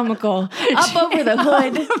is comical. Up over the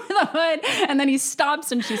hood. And then he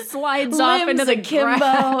stops and she slides off into the akimbo.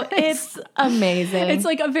 grass. It's amazing. It's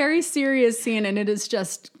like a very serious scene, and it is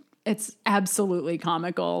just, it's absolutely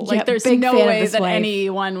comical. Like, there's no way that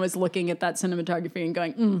anyone was looking at that cinematography and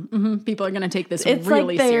going, people are going to take this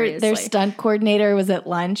really seriously. Their stunt coordinator was at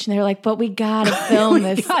lunch, and they're like, but we got to film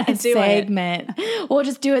this segment. We'll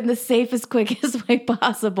just do it in the safest, quickest way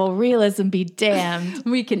possible. Realism be damned.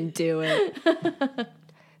 We can do it.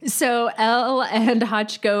 So Elle and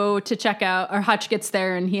Hotch go to check out, or Hotch gets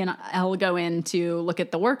there, and he and Elle go in to look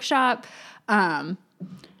at the workshop.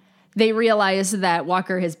 They realize that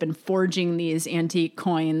Walker has been forging these antique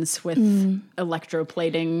coins with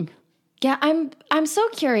electroplating. Yeah, I'm so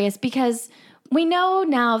curious because we know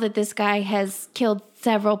now that this guy has killed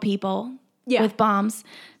several people with bombs.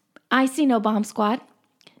 I see no bomb squad.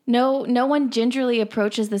 No one gingerly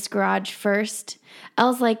approaches this garage first.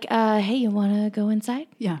 Elle's like, hey, you want to go inside?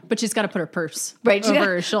 Yeah, but she's got to put her purse over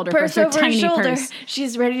her shoulder. Purse over her shoulder. Purse.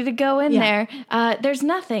 She's ready to go in there. There's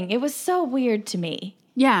nothing. It was so weird to me.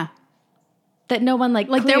 Yeah. That no one like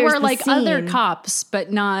there were the scene. Other cops, but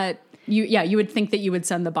not you. Yeah, you would think that you would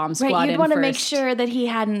send the bomb squad. Right, you'd want to make sure that he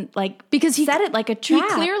hadn't because he set it like a trap.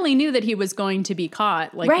 He clearly knew that he was going to be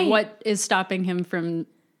caught. What is stopping him from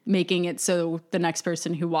making it so the next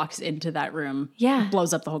person who walks into that room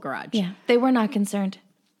blows up the whole garage? Yeah, they were not concerned.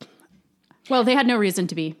 Well, they had no reason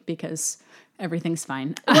to be because everything's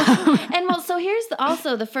fine. So here's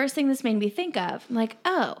also the first thing this made me think of. I'm like,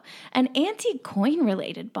 an antique coin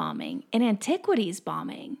related bombing, an antiquities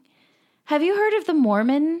bombing. Have you heard of the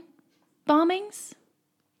Mormon bombings?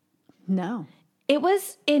 No. It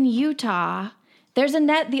was in Utah.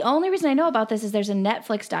 The only reason I know about this is there's a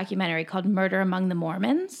Netflix documentary called Murder Among the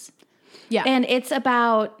Mormons. Yeah. And it's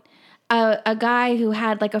about a guy who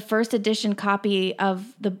had like a first edition copy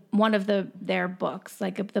of one of their books,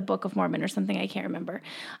 like the Book of Mormon or something, I can't remember.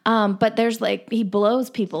 But there's he blows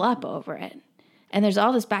people up over it. And there's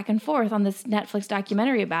all this back and forth on this Netflix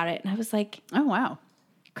documentary about it. And I was like, oh, wow.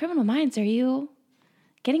 Criminal Minds, are you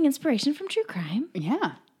getting inspiration from true crime?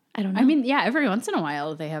 Yeah. I don't know. I mean, yeah, every once in a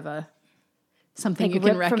while they have something you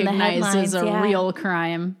can recognize as a real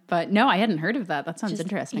crime. But no, I hadn't heard of that. That sounds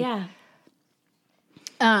interesting. Yeah.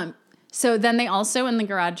 So then they also in the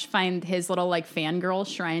garage find his little fangirl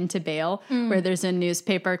shrine to Bale, where there's a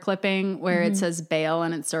newspaper clipping where it says Bale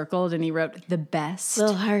and it's circled, and he wrote the best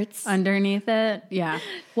little hearts underneath it. Yeah.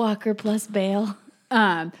 Walker plus Bale.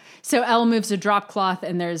 So Elle moves a drop cloth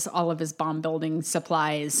and there's all of his bomb building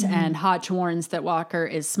supplies, and Hotch warns that Walker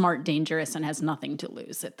is smart, dangerous, and has nothing to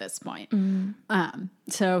lose at this point.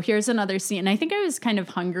 So here's another scene. I think I was kind of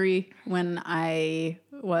hungry when I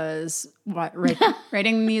was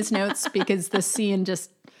writing these notes because this scene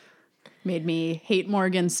just made me hate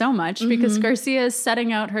Morgan so much because Garcia is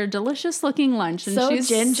setting out her delicious looking lunch and she's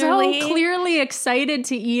gingerly. So clearly excited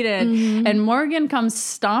to eat it. And Morgan comes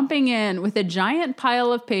stomping in with a giant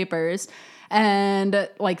pile of papers and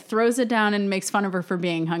throws it down and makes fun of her for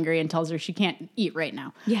being hungry and tells her she can't eat right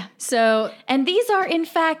now. Yeah. So, and these are in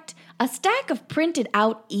fact a stack of printed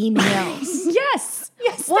out emails. Yes.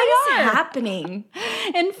 Yes, What they is are. happening?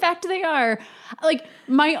 In fact, they are. Like,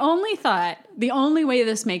 my only thought, the only way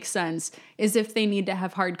this makes sense is if they need to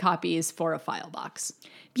have hard copies for a file box.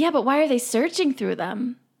 Yeah, but why are they searching through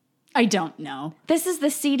them? I don't know. This is the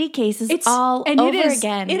CD cases all over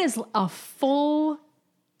again. It is a full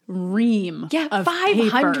ream of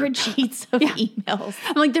 500 paper. sheets of emails.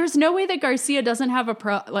 I'm like, there's no way that Garcia doesn't have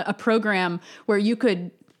a program where you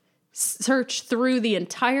could search through the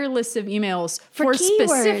entire list of emails for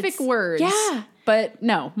specific words. Yeah. But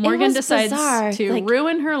no, Morgan decides bizarre. to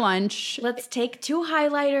ruin her lunch. Let's take 2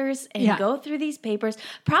 highlighters and go through these papers.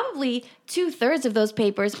 Probably 2/3 of those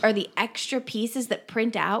papers are the extra pieces that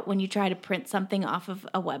print out when you try to print something off of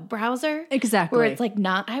a web browser. Exactly. Where it's like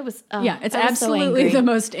it's absolutely the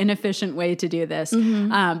most inefficient way to do this.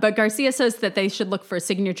 But Garcia says that they should look for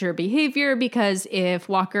signature behavior because if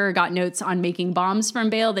Walker got notes on making bombs from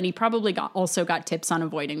bail, then he probably also got tips on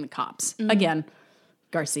avoiding the cops. Again,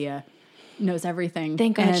 Garcia knows everything.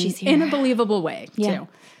 Thank God she's here. In a believable way, too.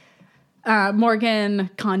 Morgan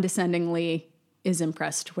condescendingly is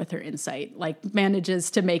impressed with her insight, like manages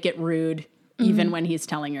to make it rude even when he's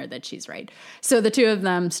telling her that she's right. So the two of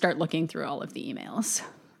them start looking through all of the emails.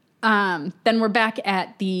 Then we're back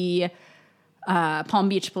at the Palm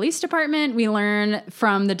Beach Police Department. We learn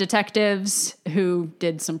from the detectives who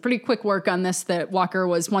did some pretty quick work on this that Walker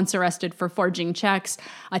was once arrested for forging checks.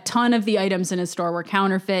 A ton of the items in his store were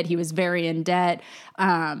counterfeit. He was very in debt.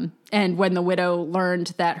 And when the widow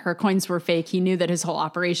learned that her coins were fake, he knew that his whole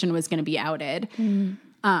operation was going to be outed.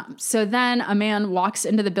 So then a man walks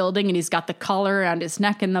into the building and he's got the collar around his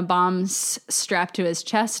neck and the bombs strapped to his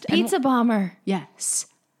chest. Pizza bomber. Yes.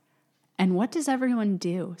 And what does everyone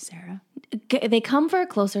do, Sarah? They come for a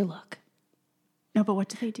closer look. No, but what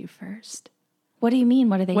do they do first? What do you mean?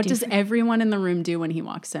 What do they do? What does everyone in the room do when he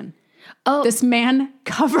walks in? Oh, This man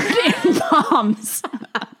covered in bombs.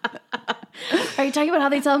 are you talking about how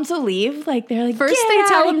they tell him to leave? Like they're like, first they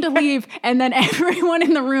tell him to leave, and then everyone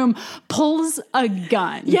in the room pulls a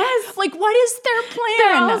gun. Yes. Like, what is their plan?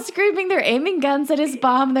 They're all screaming. They're aiming guns at his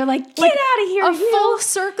bomb. They're like, get out of here. A full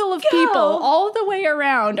circle of people all the way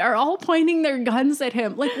around are all pointing their guns at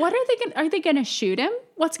him. Like, what are they going to, are they going to shoot him?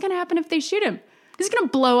 What's going to happen if they shoot him? He's going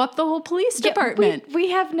to blow up the whole police department.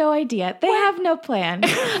 We have no idea. They have no plan.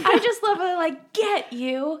 I just love it. They're like, get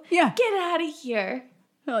you. Yeah. Get out of here.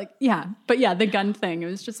 Like, but the gun thing, it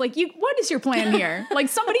was just like, what is your plan here? Like,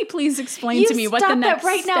 somebody please explain to me what the next stop that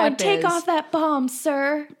right now and take is. off that bomb,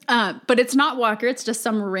 sir. But it's not Walker. It's just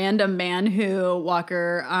some random man who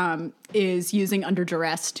Walker is using under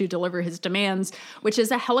duress to deliver his demands, which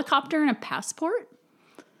is a helicopter and a passport.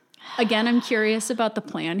 Again, I'm curious about the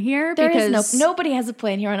plan here. Nobody has a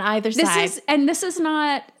plan here on either side. This is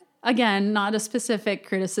not... Again, not a specific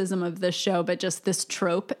criticism of this show, but just this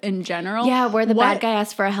trope in general. Yeah, where the bad guy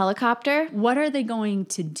asks for a helicopter. What are they going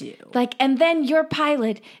to do? Like, and then your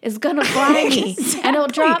pilot is going to fly me and he'll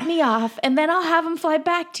drop me off and then I'll have him fly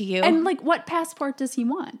back to you. And like, what passport does he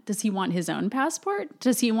want? Does he want his own passport?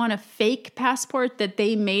 Does he want a fake passport that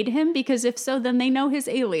they made him? Because if so, then they know his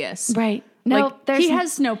alias. Right. No, he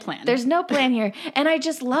has no plan. There's no plan here. And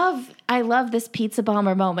I love this pizza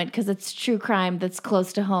bomber moment because it's true crime that's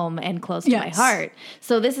close to home and close to my heart.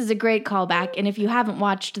 So this is a great callback. And if you haven't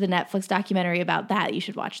watched the Netflix documentary about that, you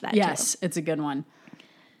should watch that too. Yes, it's a good one.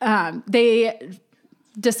 They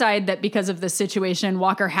decide that because of the situation,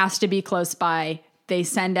 Walker has to be close by. They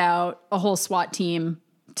send out a whole SWAT team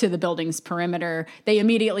to the building's perimeter. They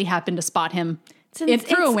immediately happen to spot him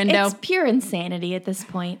through a window. It's pure insanity at this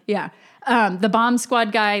point. Yeah. The bomb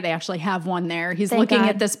squad guy, they actually have one there. He's looking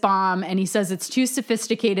at this bomb and he says it's too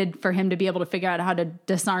sophisticated for him to be able to figure out how to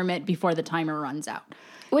disarm it before the timer runs out.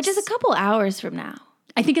 Which is a couple hours from now.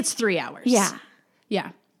 I think it's 3 hours. Yeah.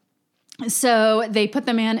 Yeah. So they put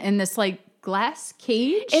the man in this like glass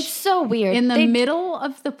cage. It's so weird. In the middle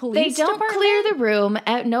of the police department. They don't clear the room.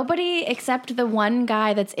 Nobody except the one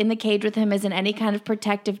guy that's in the cage with him is in any kind of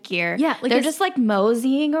protective gear. Yeah. Like they're just like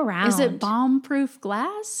moseying around. Is it bomb-proof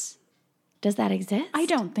glass? Does that exist? I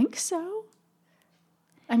don't think so.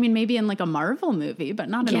 I mean, maybe in like a Marvel movie, but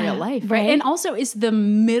not in real life. Right. And also, is the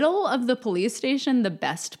middle of the police station the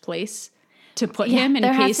best place to put him in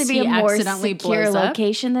case he accidentally blows up? There has to be a more secure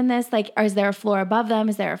location than this. Like, is there a floor above them?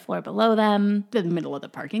 Is there a floor below them? The middle of the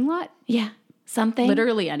parking lot? Yeah. Something.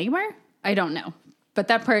 Literally anywhere? I don't know. But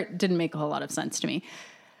that part didn't make a whole lot of sense to me.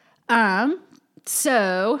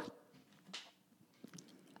 So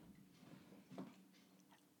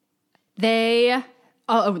they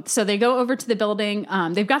go over to the building.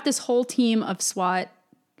 They've got this whole team of SWAT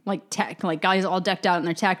like guys all decked out in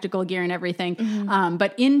their tactical gear and everything.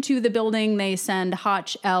 But into the building, they send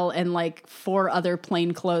Hotch, Elle, and like 4 other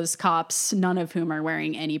plainclothes cops, none of whom are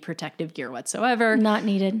wearing any protective gear whatsoever. Not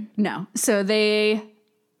needed. No. So they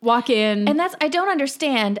walk in. And I don't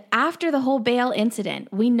understand. After the whole Bale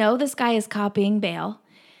incident, we know this guy is copying Bale.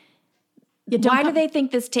 Why do they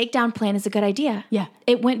think this takedown plan is a good idea? Yeah.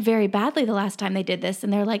 It went very badly the last time they did this,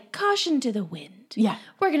 and they're like, caution to the wind. Yeah.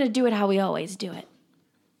 We're going to do it how we always do it.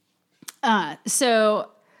 So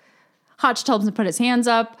Hotch tells him to put his hands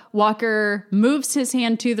up. Walker moves his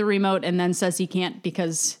hand to the remote and then says he can't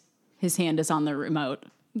because his hand is on the remote.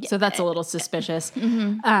 Yeah. So that's a little suspicious.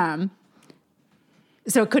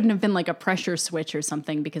 So it couldn't have been like a pressure switch or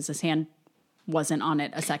something because his hand wasn't on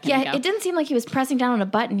it a second ago. Yeah, it didn't seem like he was pressing down on a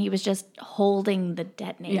button. He was just holding the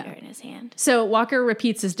detonator in his hand. So Walker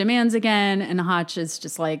repeats his demands again, and Hotch is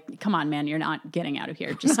just like, come on, man, you're not getting out of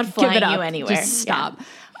here. Just not give flying it up. you anywhere. Just stop.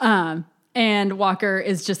 Yeah. And Walker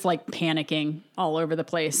is just like panicking all over the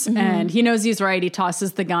place. And he knows he's right. He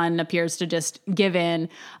tosses the gun, appears to just give in.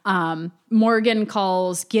 Morgan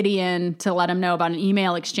calls Gideon to let him know about an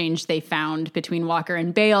email exchange they found between Walker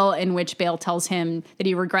and Bale, in which Bale tells him that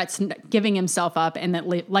he regrets giving himself up and that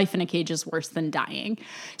life in a cage is worse than dying.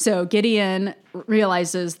 So Gideon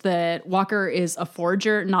realizes that Walker is a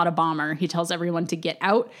forger, not a bomber. He tells everyone to get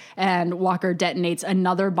out, and Walker detonates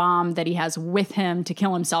another bomb that he has with him to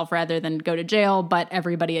kill himself rather than go to jail, but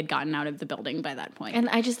everybody had gotten out of the building by that point. And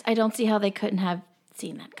I don't see how they couldn't have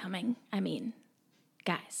seen that coming. I mean,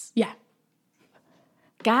 guys. Yeah.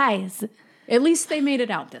 Guys. At least they made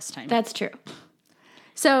it out this time. That's true.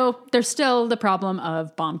 So there's still the problem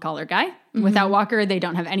of bomb collar guy. Without Walker, they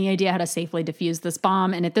don't have any idea how to safely defuse this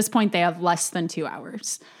bomb. And at this point, they have less than 2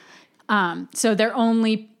 hours. So their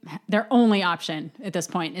only option at this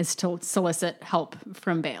point is to solicit help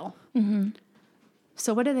from Bale.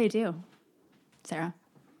 So what do? Sarah?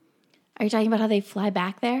 Are you talking about how they fly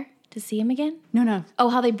back there to see him again? No. Oh,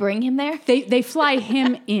 how they bring him there? They fly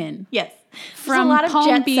him in. Yes. From a lot of Palm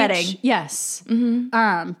jet Beach. setting. Yes. Do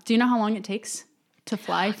you know how long it takes to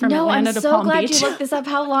fly from Atlanta to so Palm glad Beach? you looked this up.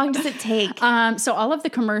 How long does it take? So all of the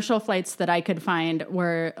commercial flights that I could find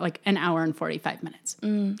were like an hour and 45 minutes.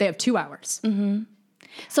 They have 2 hours.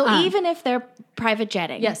 So even if they're private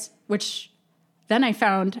jetting. Yes, which then I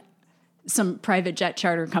found some private jet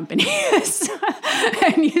charter companies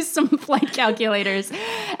and used some flight calculators.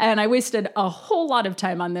 And I wasted a whole lot of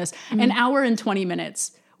time on this. An hour and 20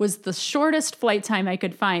 minutes was the shortest flight time I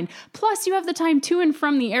could find. Plus, you have the time to and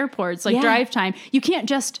from the airports, like drive time. You can't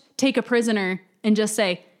just take a prisoner and just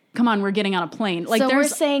say, come on, we're getting on a plane. Like, so we're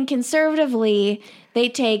saying conservatively, they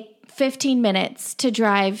take 15 minutes to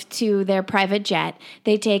drive to their private jet.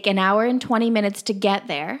 They take an hour and 20 minutes to get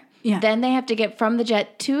there. Yeah. Then they have to get from the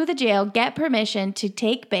jet to the jail, get permission to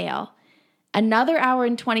take bail, another hour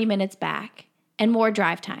and 20 minutes back, and more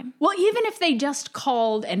drive time. Well, even if they just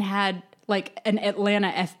called and had like an Atlanta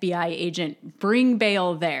FBI agent bring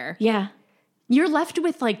Bale there. Yeah. You're left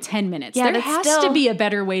with like 10 minutes. Yeah, there has to be a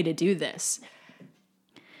better way to do this.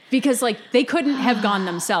 Because like they couldn't have gone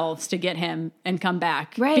themselves to get him and come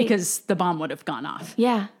back. Right. Because the bomb would have gone off.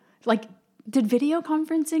 Yeah. Like, did video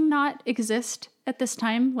conferencing not exist at this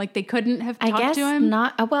time? Like they couldn't have talked to him?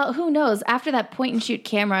 Not. Well, who knows? After that point and shoot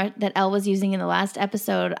camera that Elle was using in the last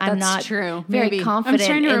episode, I'm not very confident. I'm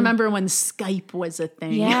trying to remember when Skype was a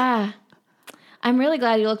thing. Yeah. I'm really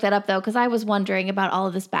glad you looked that up though, because I was wondering about all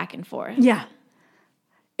of this back and forth. Yeah.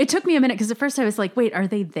 It took me a minute because at first I was like, wait, are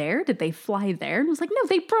they there? Did they fly there? And I was like, no,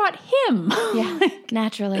 they brought him. Yeah,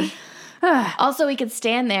 naturally. Also, we could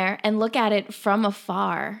stand there and look at it from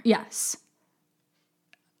afar. Yes.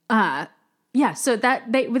 Yeah, so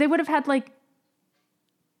that they would have had like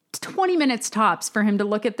 20 minutes tops for him to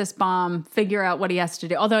look at this bomb, figure out what he has to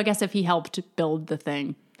do. Although I guess if he helped build the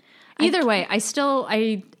thing. Either way,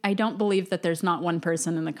 I don't believe that there's not one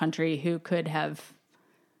person in the country who could have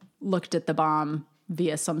looked at the bomb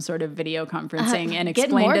via some sort of video conferencing and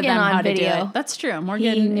explained to them how to do it. That's true.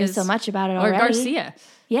 Morgan he knew so much about it already. Or Garcia.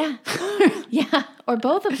 Yeah. Yeah. Or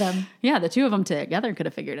both of them. Yeah, the two of them together could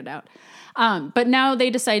have figured it out. But now they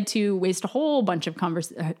decide to waste a whole bunch of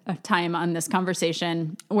time on this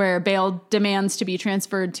conversation where Bale demands to be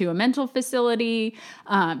transferred to a mental facility.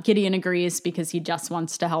 Gideon agrees because he just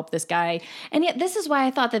wants to help this guy. And yet this is why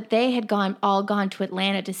I thought that they had gone to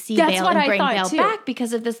Atlanta to see Bale and bring Bale back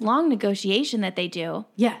because of this long negotiation that they do.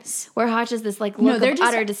 Yes. Where Hotch is this like look of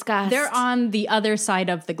utter disgust. They're on the other side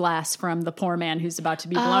of the glass from the poor man who's about to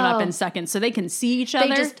be blown up in seconds, so they can see each other.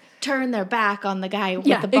 They just turn their back on the guy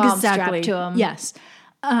with the bomb strapped to him. Yes.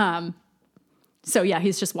 So yeah,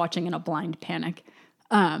 he's just watching in a blind panic.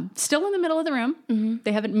 Still in the middle of the room. Mm-hmm.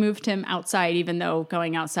 They haven't moved him outside, even though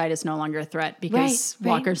going outside is no longer a threat because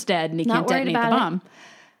Walker's dead and he can't detonate the bomb.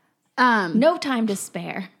 No time to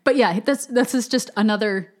spare. But yeah, this is just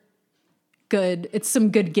another good, it's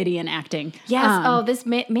some good Gideon acting. Yes. This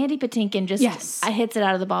Mandy Patinkin just hits it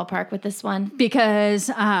out of the ballpark with this one.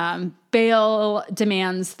 Because Bale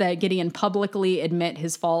demands that Gideon publicly admit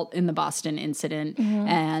his fault in the Boston incident. Mm-hmm.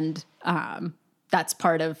 And that's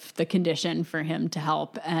part of the condition for him to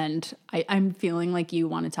help. And I'm feeling like you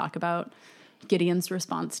want to talk about Gideon's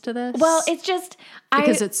response to this. Well, it's just...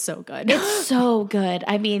 Because it's so good. It's so good.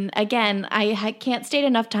 I mean, again, I can't state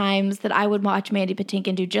enough times that I would watch Mandy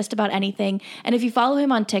Patinkin do just about anything. And if you follow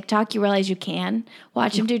him on TikTok, you realize you can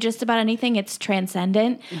watch him do just about anything. It's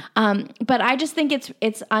transcendent. But I just think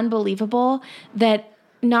it's unbelievable that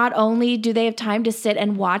not only do they have time to sit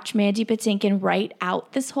and watch Mandy Patinkin write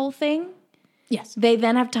out this whole thing, yes, they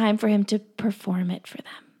then have time for him to perform it for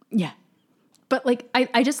them. Yeah. But like,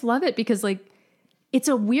 I just love it because like, it's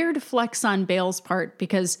a weird flex on Bale's part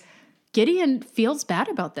because Gideon feels bad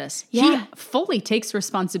about this. Yeah. He fully takes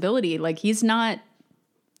responsibility. Like he's not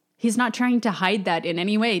trying to hide that in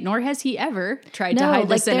any way, nor has he ever tried to hide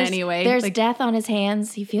this in any way. There's death on his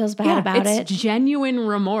hands. He feels bad about it. It's genuine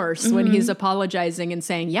remorse when he's apologizing and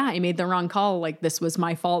saying, yeah, I made the wrong call. Like this was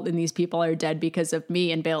my fault and these people are dead because of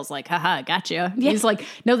me. And Bale's like, haha, gotcha. Yeah. He's like,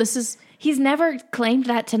 no, he's never claimed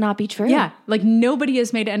that to not be true. Yeah. Like nobody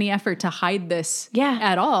has made any effort to hide this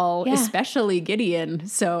at all, especially Gideon.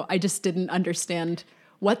 So I just didn't understand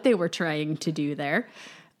what they were trying to do there.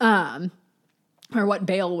 Or what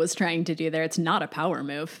Bale was trying to do there. It's not a power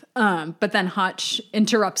move. But then Hotch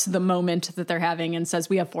interrupts the moment that they're having and says,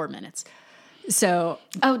 we have 4 minutes. So.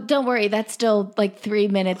 Oh, don't worry. That's still like 3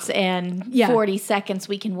 minutes and 40 seconds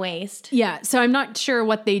we can waste. Yeah. So I'm not sure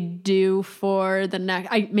what they do for the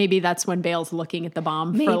next. Maybe that's when Bale's looking at the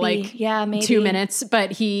bomb for like 2 minutes.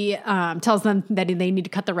 But he tells them that they need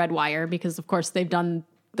to cut the red wire because, of course, they've done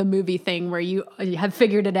the movie thing where you have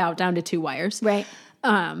figured it out down to 2 wires. Right.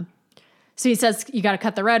 So he says, you got to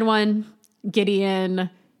cut the red one. Gideon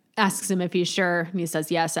asks him if he's sure. And he says,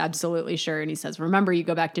 yes, absolutely sure. And he says, remember, you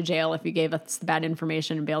go back to jail if you gave us the bad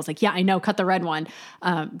information. And Bale's like, yeah, I know, cut the red one.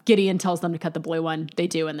 Gideon tells them to cut the blue one. They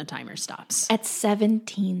do, and the timer stops. At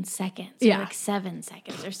 17 seconds. Yeah. Like 7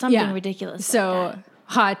 seconds or something ridiculous. So like that.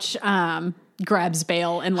 Hotch grabs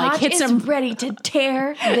Bale and like Hotch hits him. Ready to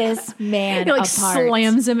tear this man he like apart.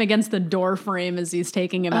 Slams him against the door frame as he's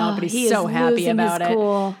taking him out, but he's so happy about it.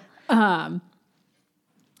 Cool.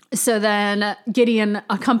 So then Gideon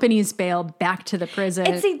accompanies Bale back to the prison.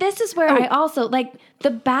 And see, this is where I also like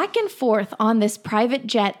the back and forth on this private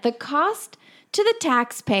jet, the cost to the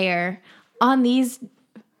taxpayer on these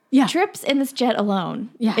trips in this jet alone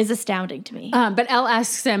is astounding to me. But Elle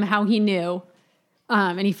asks him how he knew.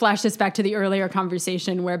 And he flashes back to the earlier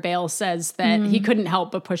conversation where Bale says that he couldn't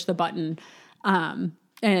help but push the button.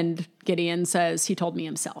 And Gideon says he told me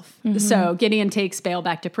himself. Mm-hmm. So Gideon takes Bale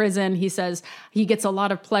back to prison. He says he gets a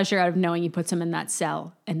lot of pleasure out of knowing he puts him in that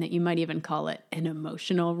cell and that you might even call it an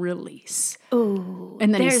emotional release. Ooh,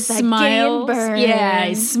 and then he smiles. Yeah,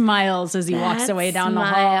 he smiles as he walks away down the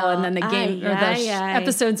hall, and then the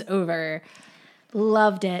episode's over.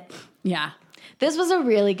 Loved it. Yeah. This was a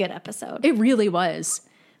really good episode. It really was.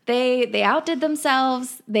 They outdid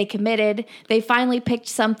themselves. They committed. They finally picked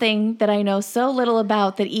something that I know so little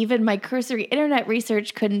about that even my cursory internet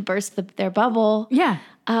research couldn't burst their bubble. Yeah.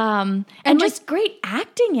 And just great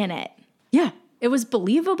acting in it. Yeah. It was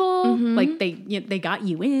believable. Mm-hmm. Like they got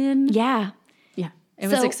you in. Yeah. Yeah. It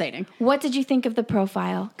was exciting. What did you think of the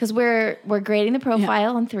profile? Because we're grading the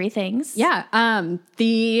profile on 3 things. Yeah.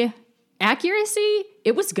 The accuracy,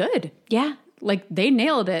 it was good. Yeah. Like they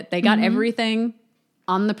nailed it. They got everything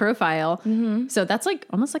on the profile. Mm-hmm. So that's like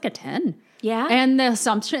almost like a 10. Yeah. And the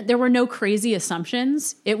assumption, there were no crazy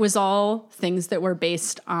assumptions. It was all things that were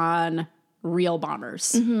based on real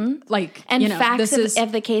bombers. Mm-hmm. Like, and facts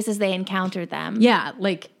of the cases they encountered them. Yeah.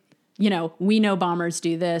 Like, we know bombers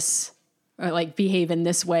do this or like behave in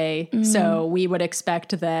this way. Mm-hmm. So we would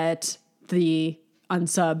expect that the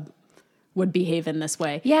unsub would behave in this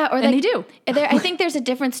way. Yeah. Or they do. I think there's a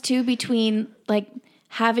difference too between like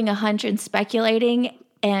having a hunch and speculating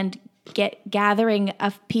and gathering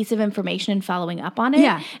a piece of information and following up on it.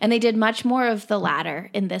 Yeah. And they did much more of the latter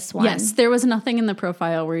in this one. Yes. There was nothing in the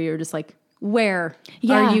profile where you're just like, where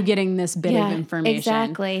are you getting this bit of information?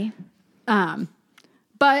 Exactly.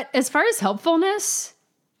 But as far as helpfulness,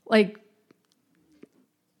 like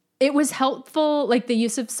it was helpful, like the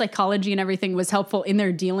use of psychology and everything was helpful in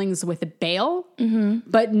their dealings with Bale,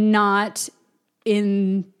 but not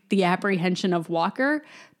in the apprehension of Walker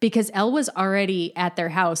because Elle was already at their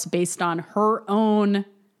house based on her own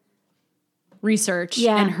research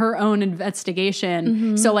and her own investigation.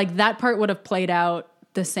 Mm-hmm. So like that part would have played out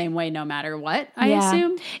the same way no matter what, I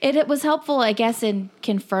assume. It was helpful, I guess, in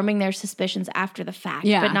confirming their suspicions after the fact,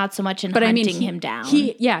 but not so much in hunting him down.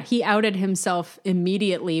 He outed himself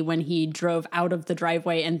immediately when he drove out of the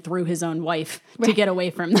driveway and threw his own wife to get away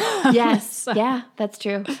from them. Yes, yeah, that's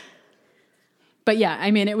true. But yeah,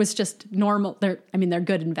 I mean, it was just normal. They're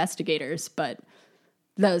good investigators, but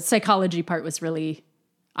the psychology part was really,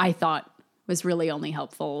 I thought, was really only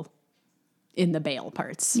helpful in the bail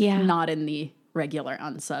parts, not in the regular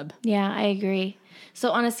unsub. Yeah, I agree.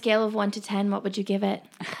 So on a scale of 1 to 10, what would you give it?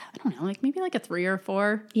 I don't know, like maybe like a 3 or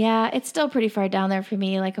 4. Yeah, it's still pretty far down there for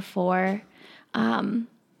me, like a 4.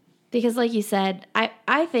 Because like you said,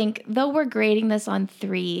 I think though we're grading this on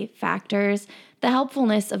 3 factors, the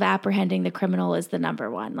helpfulness of apprehending the criminal is the number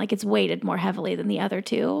 1. Like it's weighted more heavily than the other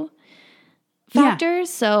 2 factors.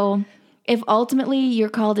 Yeah. So if ultimately you're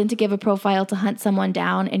called in to give a profile to hunt someone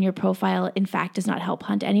down and your profile, in fact, does not help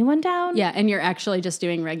hunt anyone down. Yeah, and you're actually just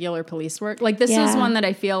doing regular police work. Like this is one that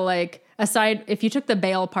I feel like, aside, if you took the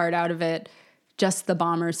bail part out of it, just the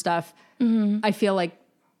bomber stuff, I feel like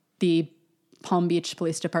the Palm Beach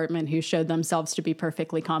Police Department, who showed themselves to be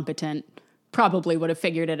perfectly competent, probably would have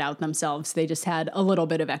figured it out themselves. They just had a little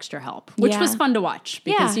bit of extra help, which was fun to watch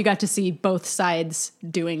because you got to see both sides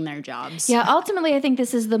doing their jobs. Yeah, ultimately, I think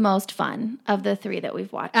this is the most fun of the 3 that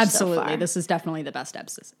we've watched. Absolutely. So far. This is definitely the best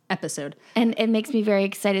episode. And it makes me very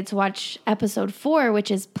excited to watch episode 4,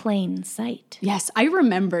 which is Plain Sight. Yes, I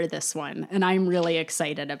remember this one, and I'm really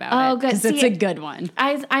excited about it. Because it's a good one.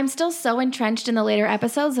 I'm still so entrenched in the later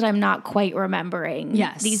episodes that I'm not quite remembering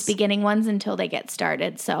these beginning ones until they get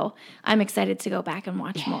started. So I'm excited to go back and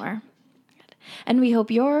watch more. And we hope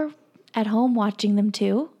you're at home watching them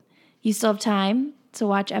too. You still have time to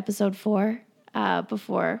watch episode 4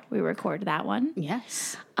 before we record that one.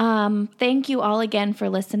 Yes. Thank you all again for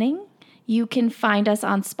listening. You can find us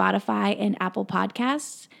on Spotify and Apple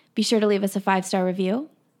Podcasts. Be sure to leave us a 5-star review.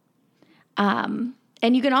 And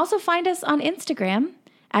you can also find us on Instagram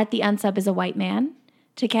at The Unsub is a White Man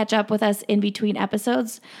to catch up with us in between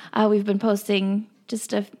episodes. We've been posting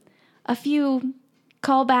just a few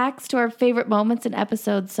callbacks to our favorite moments in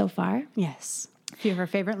episodes so far. Yes. A few of our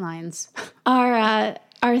favorite lines.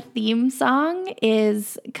 Our theme song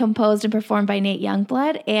is composed and performed by Nate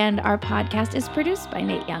Youngblood, and our podcast is produced by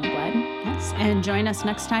Nate Youngblood. Yes. And join us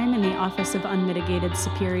next time in the Office of Unmitigated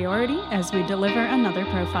Superiority as we deliver another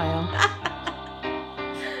profile.